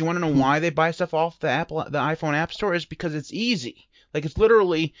 But you want to know why they buy stuff off the iPhone App Store? Is because it's easy. Like, it's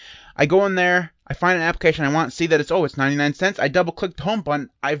literally, I go in there, I find an application I want, see that it's 99 cents, I double click the home button,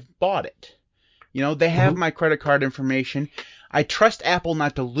 I've bought it. They have my credit card information. I trust Apple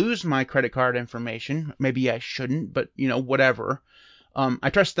not to lose my credit card information. Maybe I shouldn't, but whatever. I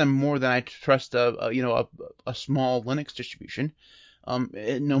trust them more than I trust a small Linux distribution.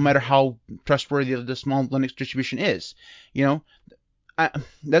 No matter how trustworthy the small Linux distribution is,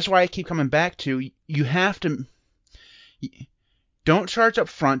 that's why I keep coming back to, you have to, don't charge up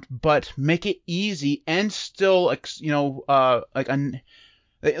front, but make it easy and still, if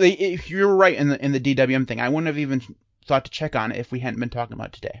you're right in the DWM thing, I wouldn't have even thought to check on it if we hadn't been talking about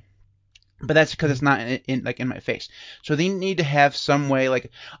it today. But that's because it's not in my face. So they need to have some way,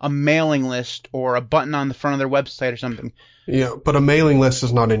 like a mailing list or a button on the front of their website or something. Yeah, but a mailing list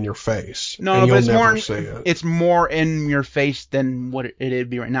is not in your face. No, and but you'll never see it. It's more in your face than what it'd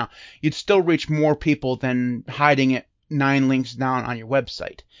be right now. You'd still reach more people than hiding it 9 links down on your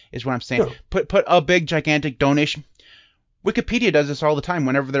website, is what I'm saying. Yeah. Put a big gigantic donation. Wikipedia does this all the time.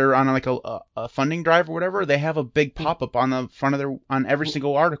 Whenever they're on like a funding drive or whatever, they have a big pop-up on the front of on every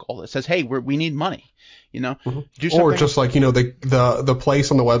single article that says, "Hey, we need money." Do something. Or just like the place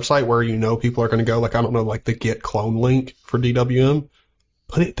on the website where people are going to go, like, I don't know, like the Get Clone link for DWM.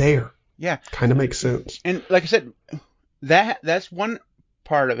 Put it there. Yeah, kind of makes sense. And like I said, that's one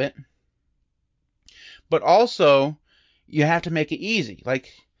part of it. But also, you have to make it easy.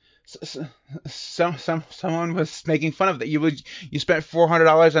 Like, someone was making fun of that. You spent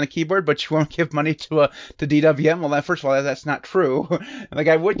 $400 on a keyboard, but you won't give money to DWM. Well, first of all, that's not true. Like,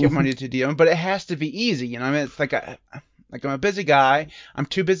 I would give money to DWM, but it has to be easy. I mean, it's like I'm a busy guy. I'm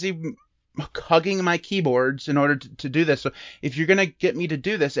too busy hugging my keyboards in order to do this. So if you're gonna get me to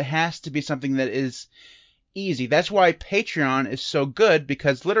do this, it has to be something that is easy. That's why Patreon is so good,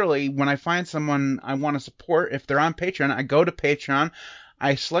 because literally when I find someone I want to support, if they're on Patreon, I go to Patreon.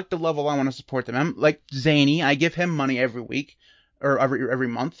 I select the level I want to support them. I'm like Zany. I give him money every week or every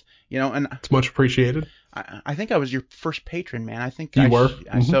month, and it's much appreciated. I think I was your first patron, man. I think you were.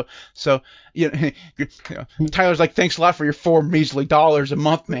 So Tyler's like, thanks a lot for your $4 measly a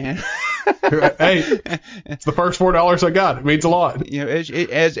month, man. Hey, it's the first $4 I got. It means a lot. As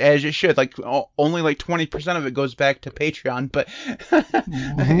it should. Like, only like 20% of it goes back to Patreon, but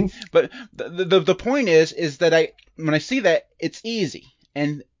but the point is that when I see that, it's easy.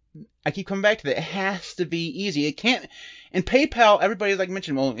 And I keep coming back to that. It has to be easy. It can't. And PayPal, everybody's like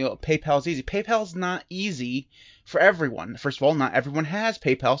mentioned, well, PayPal's easy. PayPal's not easy for everyone. First of all, not everyone has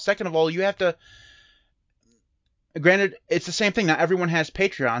PayPal. Second of all, you have to. Granted, it's the same thing. Not everyone has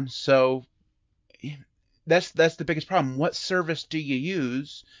Patreon, so that's the biggest problem. What service do you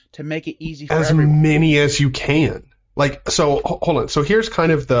use to make it easy for everyone? As many as you can. Like, so hold on. So here's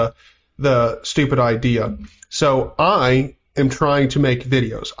kind of the stupid idea. So I am trying to make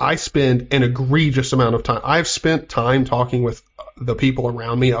videos. I spend an egregious amount of time. I've spent time talking with the people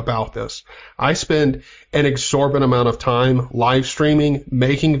around me about this. I spend an exorbitant amount of time live streaming,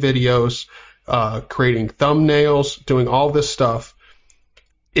 making videos, creating thumbnails, doing all this stuff.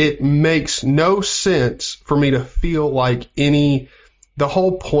 It makes no sense for me to feel like the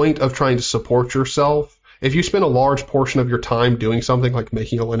whole point of trying to support yourself, if you spend a large portion of your time doing something like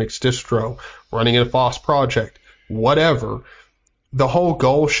making a Linux distro, running a FOSS project, whatever, the whole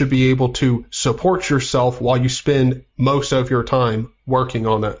goal should be able to support yourself while you spend most of your time working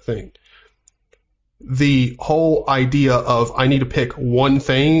on that thing. The whole idea of I need to pick one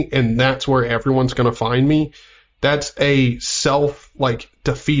thing and that's where everyone's going to find me, that's a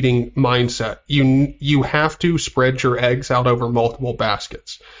defeating mindset. You have to spread your eggs out over multiple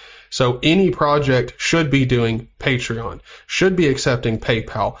baskets. So any project should be doing Patreon, should be accepting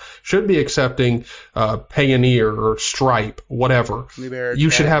PayPal, should be accepting Payoneer or Stripe, whatever. You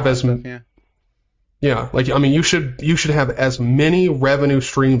should have you should have as many revenue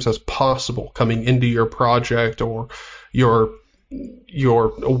streams as possible coming into your project or your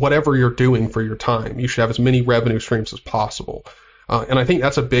whatever you're doing for your time. You should have as many revenue streams as possible. And I think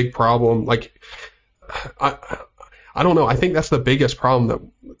that's a big problem. Like, I don't know. I think that's the biggest problem that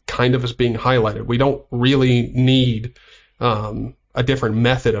kind of is being highlighted. We don't really need a different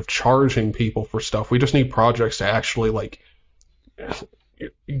method of charging people for stuff. We just need projects to actually like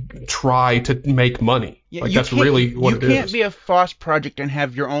try to make money. Yeah, like that's really what it is. You can't be a FOSS project and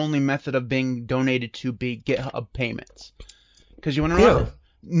have your only method of being donated to be GitHub payments. Because you want to know,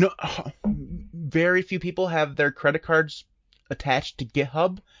 no, very few people have their credit cards attached to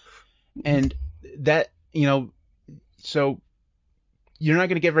GitHub, and that, so you're not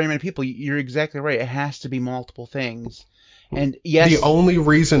going to get very many people. You're exactly right. It has to be multiple things. And yes, the only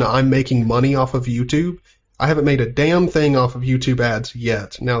reason I'm making money off of YouTube, I haven't made a damn thing off of YouTube ads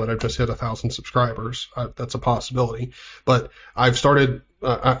yet. Now that I've just hit 1,000 subscribers, that's a possibility. But I've started.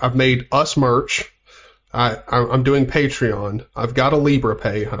 I've made us merch. I'm doing Patreon. I've got a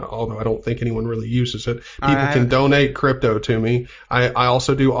LibrePay, although I don't think anyone really uses it. People can donate crypto to me. I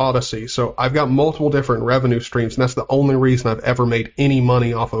also do Odyssey. So I've got multiple different revenue streams, and that's the only reason I've ever made any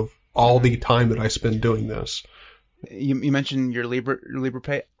money off of all the time that I spend doing this. You mentioned your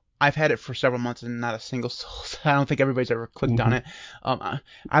LibrePay. I've had it for several months and not a single soul. I don't think everybody's ever clicked on it. I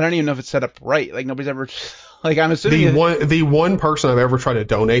don't even know if it's set up right. Like nobody's ever. Like I'm assuming the one person I've ever tried to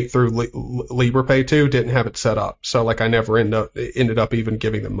donate through LibrePay to didn't have it set up, so like I never ended up even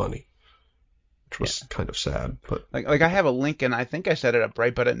giving them money, which was kind of sad. But like I have a link and I think I set it up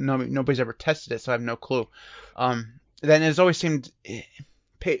right, but nobody's ever tested it, so I have no clue. Then it's always seemed.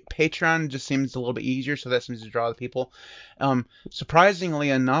 Patreon just seems a little bit easier, so that seems to draw the people. Surprisingly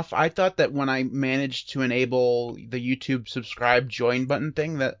enough, I thought that when I managed to enable the YouTube subscribe join button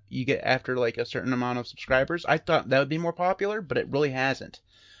thing that you get after like a certain amount of subscribers, I thought that would be more popular, but it really hasn't.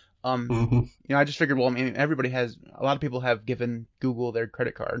 I just figured, well, I mean, a lot of people have given Google their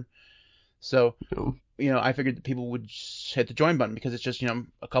credit card, so I figured that people would just hit the join button because it's just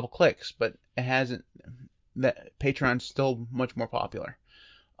a couple clicks, but it hasn't. That Patreon's still much more popular.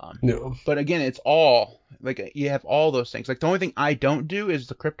 But again, it's all like you have all those things. Like the only thing I don't do is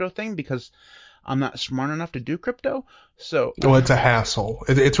the crypto thing because I'm not smart enough to do crypto. So it's a hassle.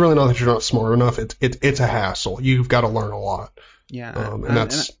 It's really not that you're not smart enough. It's a hassle. You've got to learn a lot. Yeah,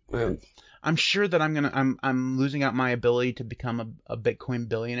 I'm sure that I'm losing out my ability to become a Bitcoin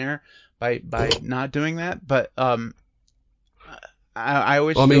billionaire by not doing that. But I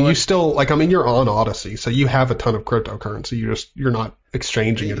always. Well, I mean, you're on Odyssey, so you have a ton of cryptocurrency. You're not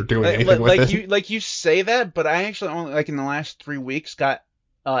exchanging it or doing anything with it. Like you say that, but I actually only in the last 3 weeks got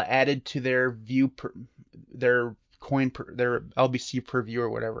added to their their LBC per view or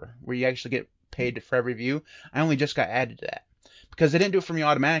whatever, where you actually get paid for every view. I only just got added to that because they didn't do it for me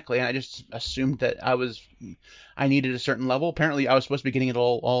automatically, and I just assumed that I needed a certain level. Apparently, I was supposed to be getting it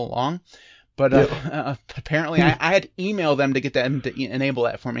all along. But apparently, I had to email them to get them to enable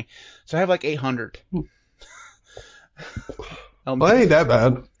that for me. So I have like 800. Well, it ain't that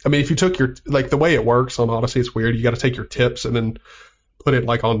bad. I mean, if you took the way it works on Odyssey, it's weird. You got to take your tips and then put it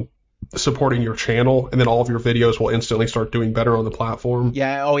like on supporting your channel, and then all of your videos will instantly start doing better on the platform.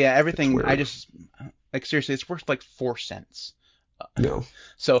 Yeah. Oh yeah. Everything. I just seriously, it's worth like 4 cents. No.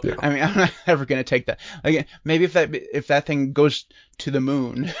 So yeah. I mean, I'm not ever gonna take that. Like maybe if that thing goes to the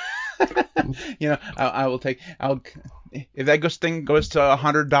moon. I will take. If that thing goes to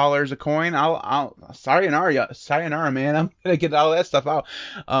 $100 a coin, I'll sayonara, man. I'm gonna get all that stuff out.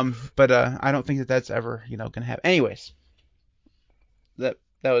 But I don't think that's ever gonna happen. Anyways, that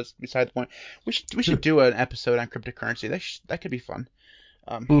was beside the point. We should do an episode on cryptocurrency. That could be fun.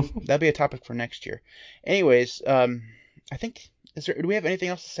 That'd be a topic for next year. Anyways, I think do we have anything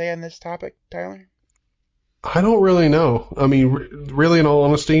else to say on this topic, Tyler? I don't really know. I mean, really, in all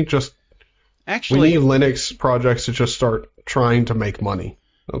honesty, we need Linux projects to just start trying to make money.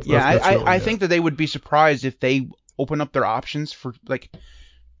 I think that they would be surprised if they open up their options for like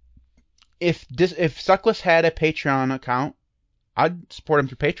if Suckless had a Patreon account, I'd support him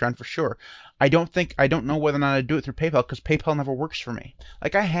through Patreon for sure. I don't know whether or not I'd do it through PayPal because PayPal never works for me.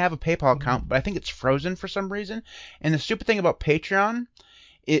 Like I have a PayPal account, but I think it's frozen for some reason. And the stupid thing about Patreon,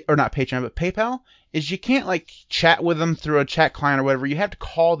 or not Patreon, but PayPal, is you can't like chat with them through a chat client or whatever. You have to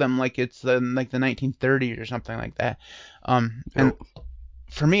call them like it's the 1930s or something like that. And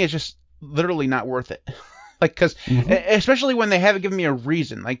for me, it's just literally not worth it. Like, because especially when they haven't given me a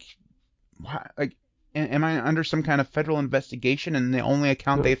reason. Like, am I under some kind of federal investigation? And the only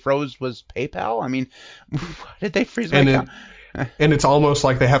account they froze was PayPal. I mean, why did they freeze my account? And it's almost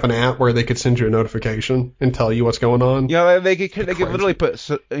like they have an app where they could send you a notification and tell you what's going on. Yeah, they could literally put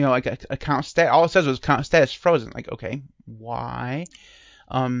like account status. All it says was account status frozen. Like, okay, why?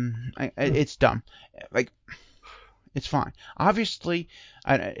 It's dumb. Like, it's fine. Obviously,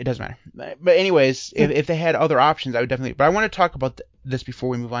 it doesn't matter. But anyways, if they had other options, I would definitely. But I want to talk about this before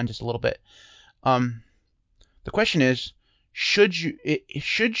we move on just a little bit. The question is, should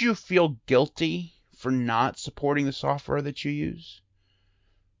you feel guilty for not supporting the software that you use?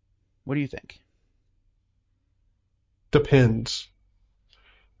 What do you think? Depends.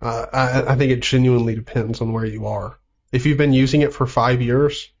 I think it genuinely depends on where you are. If you've been using it for 5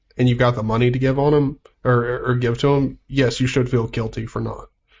 years and you've got the money to give on them or give to them, yes, you should feel guilty for not.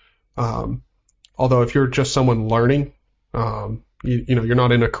 Although if you're just someone learning, you're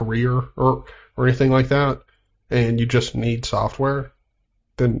not in a career or anything like that, and you just need software,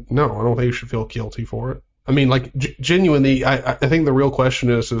 then no, I don't think you should feel guilty for it. I mean, like genuinely, I think the real question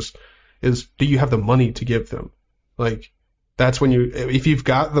is do you have the money to give them? Like, that's when if you've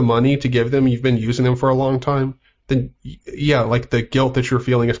got the money to give them, you've been using them for a long time, then yeah, like the guilt that you're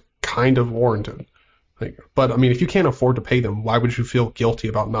feeling is kind of warranted. But I mean, if you can't afford to pay them, why would you feel guilty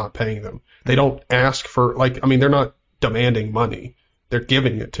about not paying them? They don't ask for, they're not demanding money. They're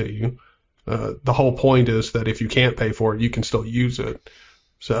giving it to you. The whole point is that if you can't pay for it, you can still use it.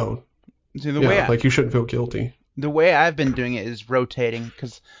 So, you shouldn't feel guilty. The way I've been doing it is rotating,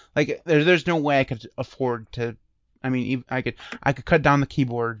 because there's no way I could afford to. I mean, I could cut down the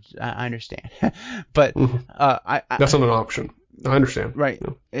keyboard. I understand, but that's not an option. I understand. Right.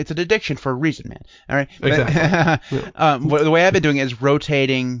 Yeah. It's an addiction for a reason, man. All right. Exactly. The way I've been doing it is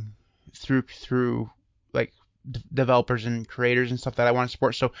rotating through like developers and creators and stuff that I want to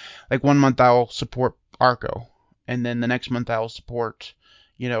support. So like 1 month I'll support Arco, and then the next month I'll support,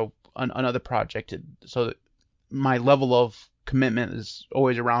 another project. So that my level of commitment is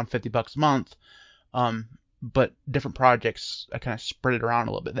always around $50 a month. But different projects, I kind of spread it around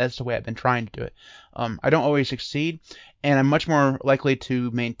a little bit. That's the way I've been trying to do it. I don't always succeed, and I'm much more likely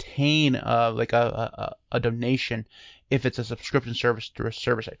to maintain a donation if it's a subscription service through a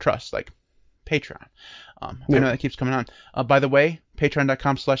service I trust, like Patreon. I know that keeps coming on. By the way,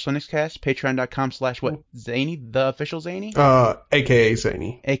 patreon.com/LinuxCast, patreon.com/what? Zany, the official Zany? AKA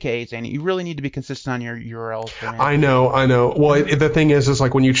Zany. AKA Zany. You really need to be consistent on your URLs. I know. Well, the thing is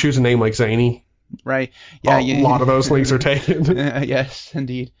like when you choose a name like Zany, right? Yeah, a lot of those links are taken. Yes,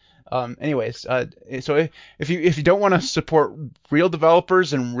 indeed. Anyways, so if you don't want to support real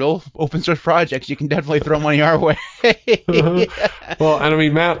developers and real open source projects, you can definitely throw money our way. Well, and I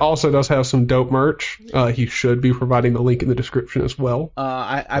mean, Matt also does have some dope merch. He should be providing the link in the description as well.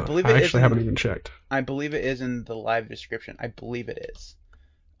 I believe I actually haven't even checked. I believe it is in the live description. I believe it is.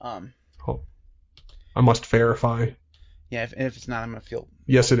 I must verify. Yeah, if it's not, I'm gonna feel.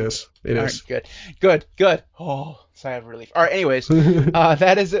 Yes, it is. It is. Right, good. Oh, sigh of relief. All right. Anyways,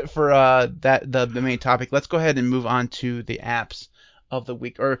 that is it for the main topic. Let's go ahead and move on to the apps of the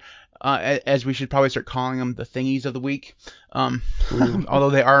week, or as we should probably start calling them, the thingies of the week. Although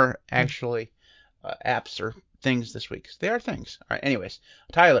they are actually apps or things this week. They are things. All right. Anyways,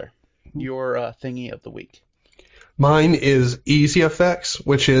 Tyler, your thingy of the week. Mine is Easy Effects,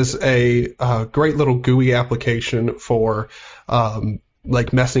 which is a great little GUI application for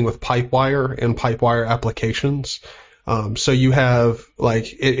messing with Pipewire and Pipewire applications. So you have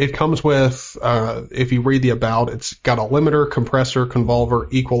it comes with if you read the about, it's got a limiter, compressor,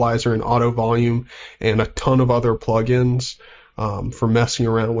 convolver, equalizer, and auto volume, and a ton of other plugins for messing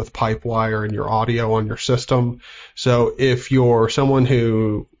around with Pipewire and your audio on your system. So if you're someone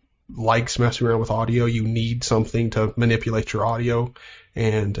who likes messing around with audio, you need something to manipulate your audio,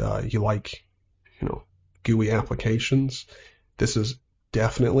 and you like GUI applications, this is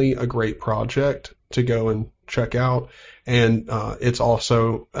definitely a great project to go and check out. And it's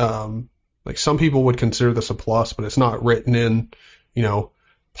also some people would consider this a plus, but it's not written in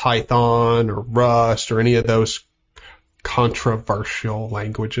Python or Rust or any of those controversial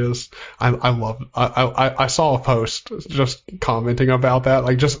languages. I saw a post just commenting about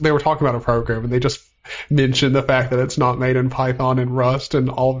that. They were talking about a program and they just mentioned the fact that it's not made in Python and Rust and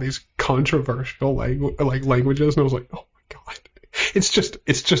all these controversial languages, and I was like, oh my god, it's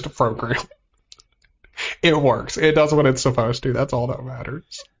just a program. It works. It does what it's supposed to. That's all that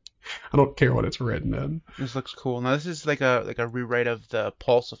matters. I don't care what it's written in. This looks cool. Now this is like a rewrite of the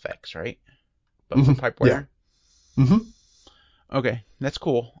pulse effects, right? But for Pipewire. Yeah. Mm-hmm. Okay, that's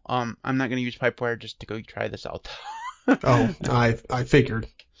cool. I'm not gonna use Pipewire just to go try this out. Oh, I figured.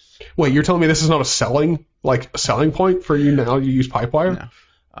 Wait, you're telling me this is not a selling point for you now? You use Pipewire?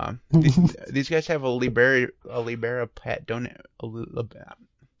 No. These guys have a Libera pet.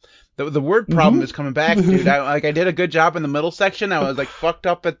 The word problem is coming back, dude. I did a good job in the middle section. I was fucked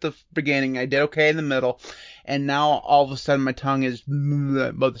up at the beginning. I did okay in the middle, and now all of a sudden my tongue is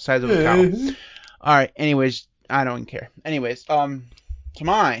about the size of a cow. All right. Anyways, I don't care. Anyways, to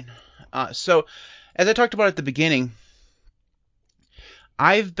mine. So, as I talked about at the beginning,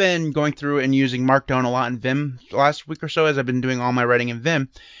 I've been going through and using Markdown a lot in Vim the last week or so as I've been doing all my writing in Vim,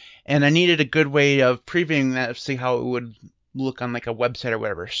 and I needed a good way of previewing that to see how it would look on like a website or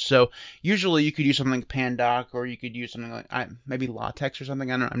whatever. So usually you could use something like Pandoc, or you could use something like maybe LaTeX or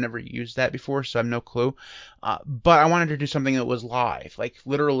something. I don't know. I've never used that before, so I have no clue. But I wanted to do something that was live, like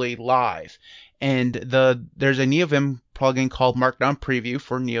literally live. And there's a NeoVim plugin called Markdown Preview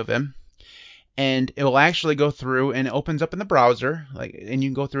for NeoVim, and it will actually go through and it opens up in the browser, like, and you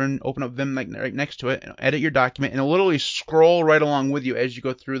can go through and open up Vim like right next to it and edit your document, and it'll literally scroll right along with you as you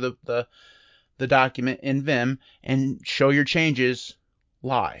go through the document in Vim and show your changes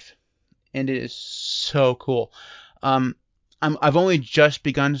live. And it is so cool. I've only just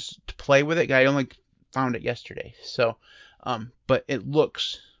begun to play with it. I only found it yesterday. So, but it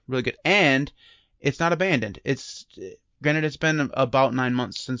looks really good, and it's not abandoned. Granted, it's been about 9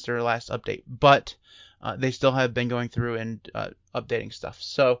 months since their last update, but they still have been going through and updating stuff.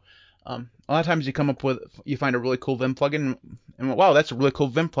 So a lot of times you find a really cool Vim plugin, and wow, that's a really cool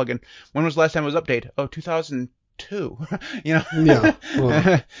Vim plugin. When was the last time it was updated? Oh, 2002. Yeah.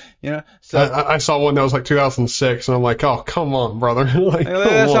 Well, So I saw one that was like 2006, and I'm like, oh, come on, brother. Like, that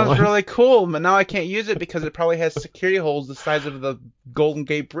come sounds on. really cool, but now I can't use it because it probably has security holes the size of the Golden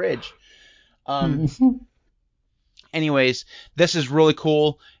Gate Bridge. Anyways, this is really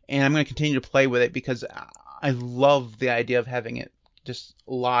cool, and I'm going to continue to play with it because I love the idea of having it just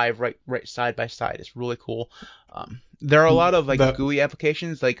live right side by side. It's really cool. There are a lot of like GUI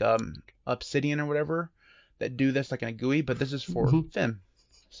applications like Obsidian or whatever that do this like in a GUI, but this is for Vim.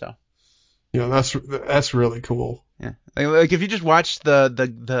 So yeah, that's really cool. Yeah, like if you just watch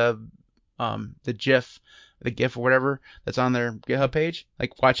the GIF or whatever that's on their GitHub page,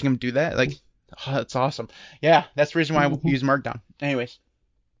 like watching them do that, like. Oh, that's awesome. Yeah, that's the reason why I use Markdown. Anyways,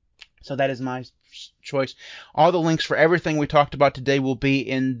 so that is my choice. All the links for everything we talked about today will be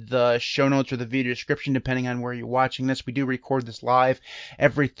in the show notes or the video description, depending on where you're watching this. We do record this live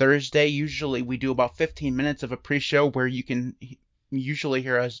every Thursday. Usually we do about 15 minutes of a pre-show where you can usually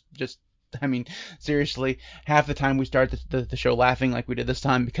hear us just, I mean, seriously, half the time we start the show laughing like we did this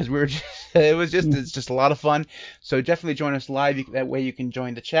time because it's just a lot of fun. So definitely join us live. That way you can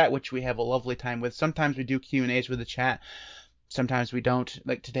join the chat, which we have a lovely time with. Sometimes we do Q&As with the chat. Sometimes we don't.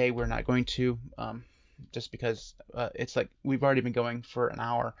 Like today, we're not going to, just because it's like we've already been going for an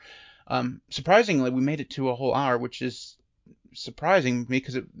hour. Surprisingly, we made it to a whole hour, which is surprising me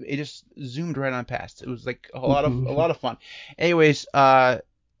because it just zoomed right on past. It was like a lot of fun. Anyways,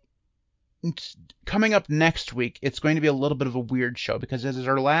 coming up next week, it's going to be a little bit of a weird show because this is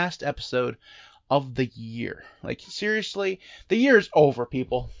our last episode of the year. Like, seriously, the year's over,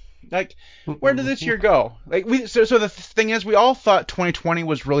 people. Like, where did this year go? Like, so the thing is, we all thought 2020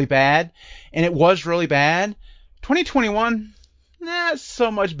 was really bad, and it was really bad. 2021, so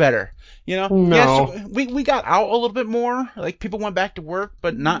much better. No. Yes, we got out a little bit more. Like, people went back to work,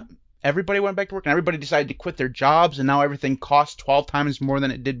 but not everybody went back to work, and everybody decided to quit their jobs, and now everything costs 12 times more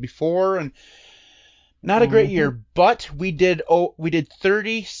than it did before, and not a great year. But we did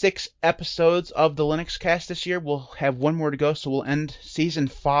 36 episodes of the Linux Cast this year. We'll have one more to go, so we'll end season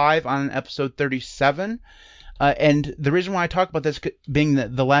 5 on episode 37. And the reason why I talk about this being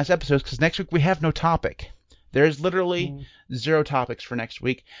the last episode is because next week we have no topic. There is literally 0 topics for next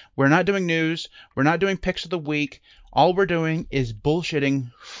week. We're not doing news. We're not doing picks of the week. All we're doing is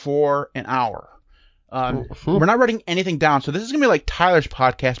bullshitting for an hour. We're not writing anything down, so this is going to be like Tyler's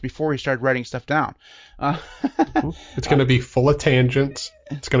podcast before he started writing stuff down. It's going to be full of tangents.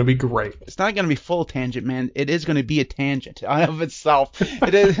 It's going to be great. It's not going to be full of tangent, man. It is going to be a tangent of itself.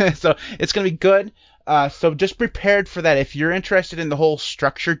 It is, so it's going to be good. So just prepared for that. If you're interested in the whole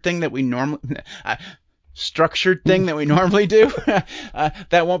structured thing that we normally do,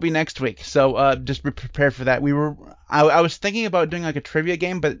 that won't be next week. So just be prepared for that. I was thinking about doing like a trivia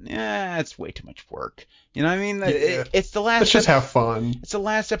game, but it's way too much work. You know what I mean? Yeah. It's the last. Let's just have fun. It's the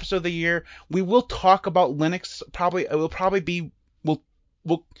last episode of the year. We will talk about Linux.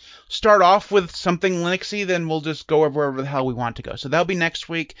 We'll start off with something Linuxy, then we'll just go wherever the hell we want to go. So that'll be next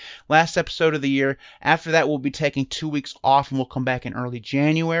week, last episode of the year. After that, we'll be taking 2 weeks off, and we'll come back in early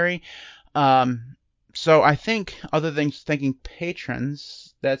January. So I think, other than thanking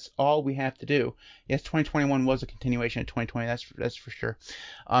patrons, that's all we have to do. Yes, 2021 was a continuation of 2020. That's for sure.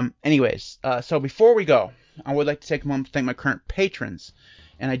 Anyways, so before we go, I would like to take a moment to thank my current patrons,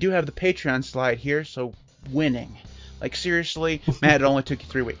 and I do have the Patreon slide here. So winning. Like, seriously, Matt, it only took you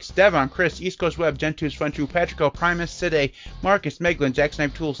 3 weeks. Devon, Chris, East Coast Web, Gentus, Funchu, Patrick O, Primus, Side, Marcus, Meglin, Jack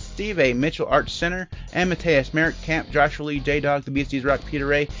Snipe Tools, Steve A, Mitchell, Art Center, and Mateus, Merrick Camp, Joshua Lee, J-Dog, The Beasties Rock, Peter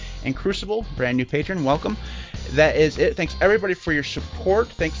Ray, and Crucible, brand new patron, welcome. that is it. Thanks everybody for your support.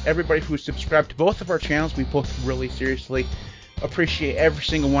 Thanks everybody who subscribed to both of our channels. We both really seriously appreciate every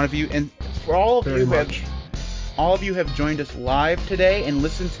single one of you. And for all of you who have joined us live today and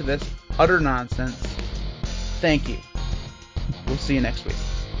listened to this utter nonsense, thank you. We'll see you next week.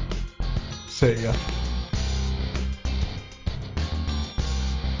 See ya.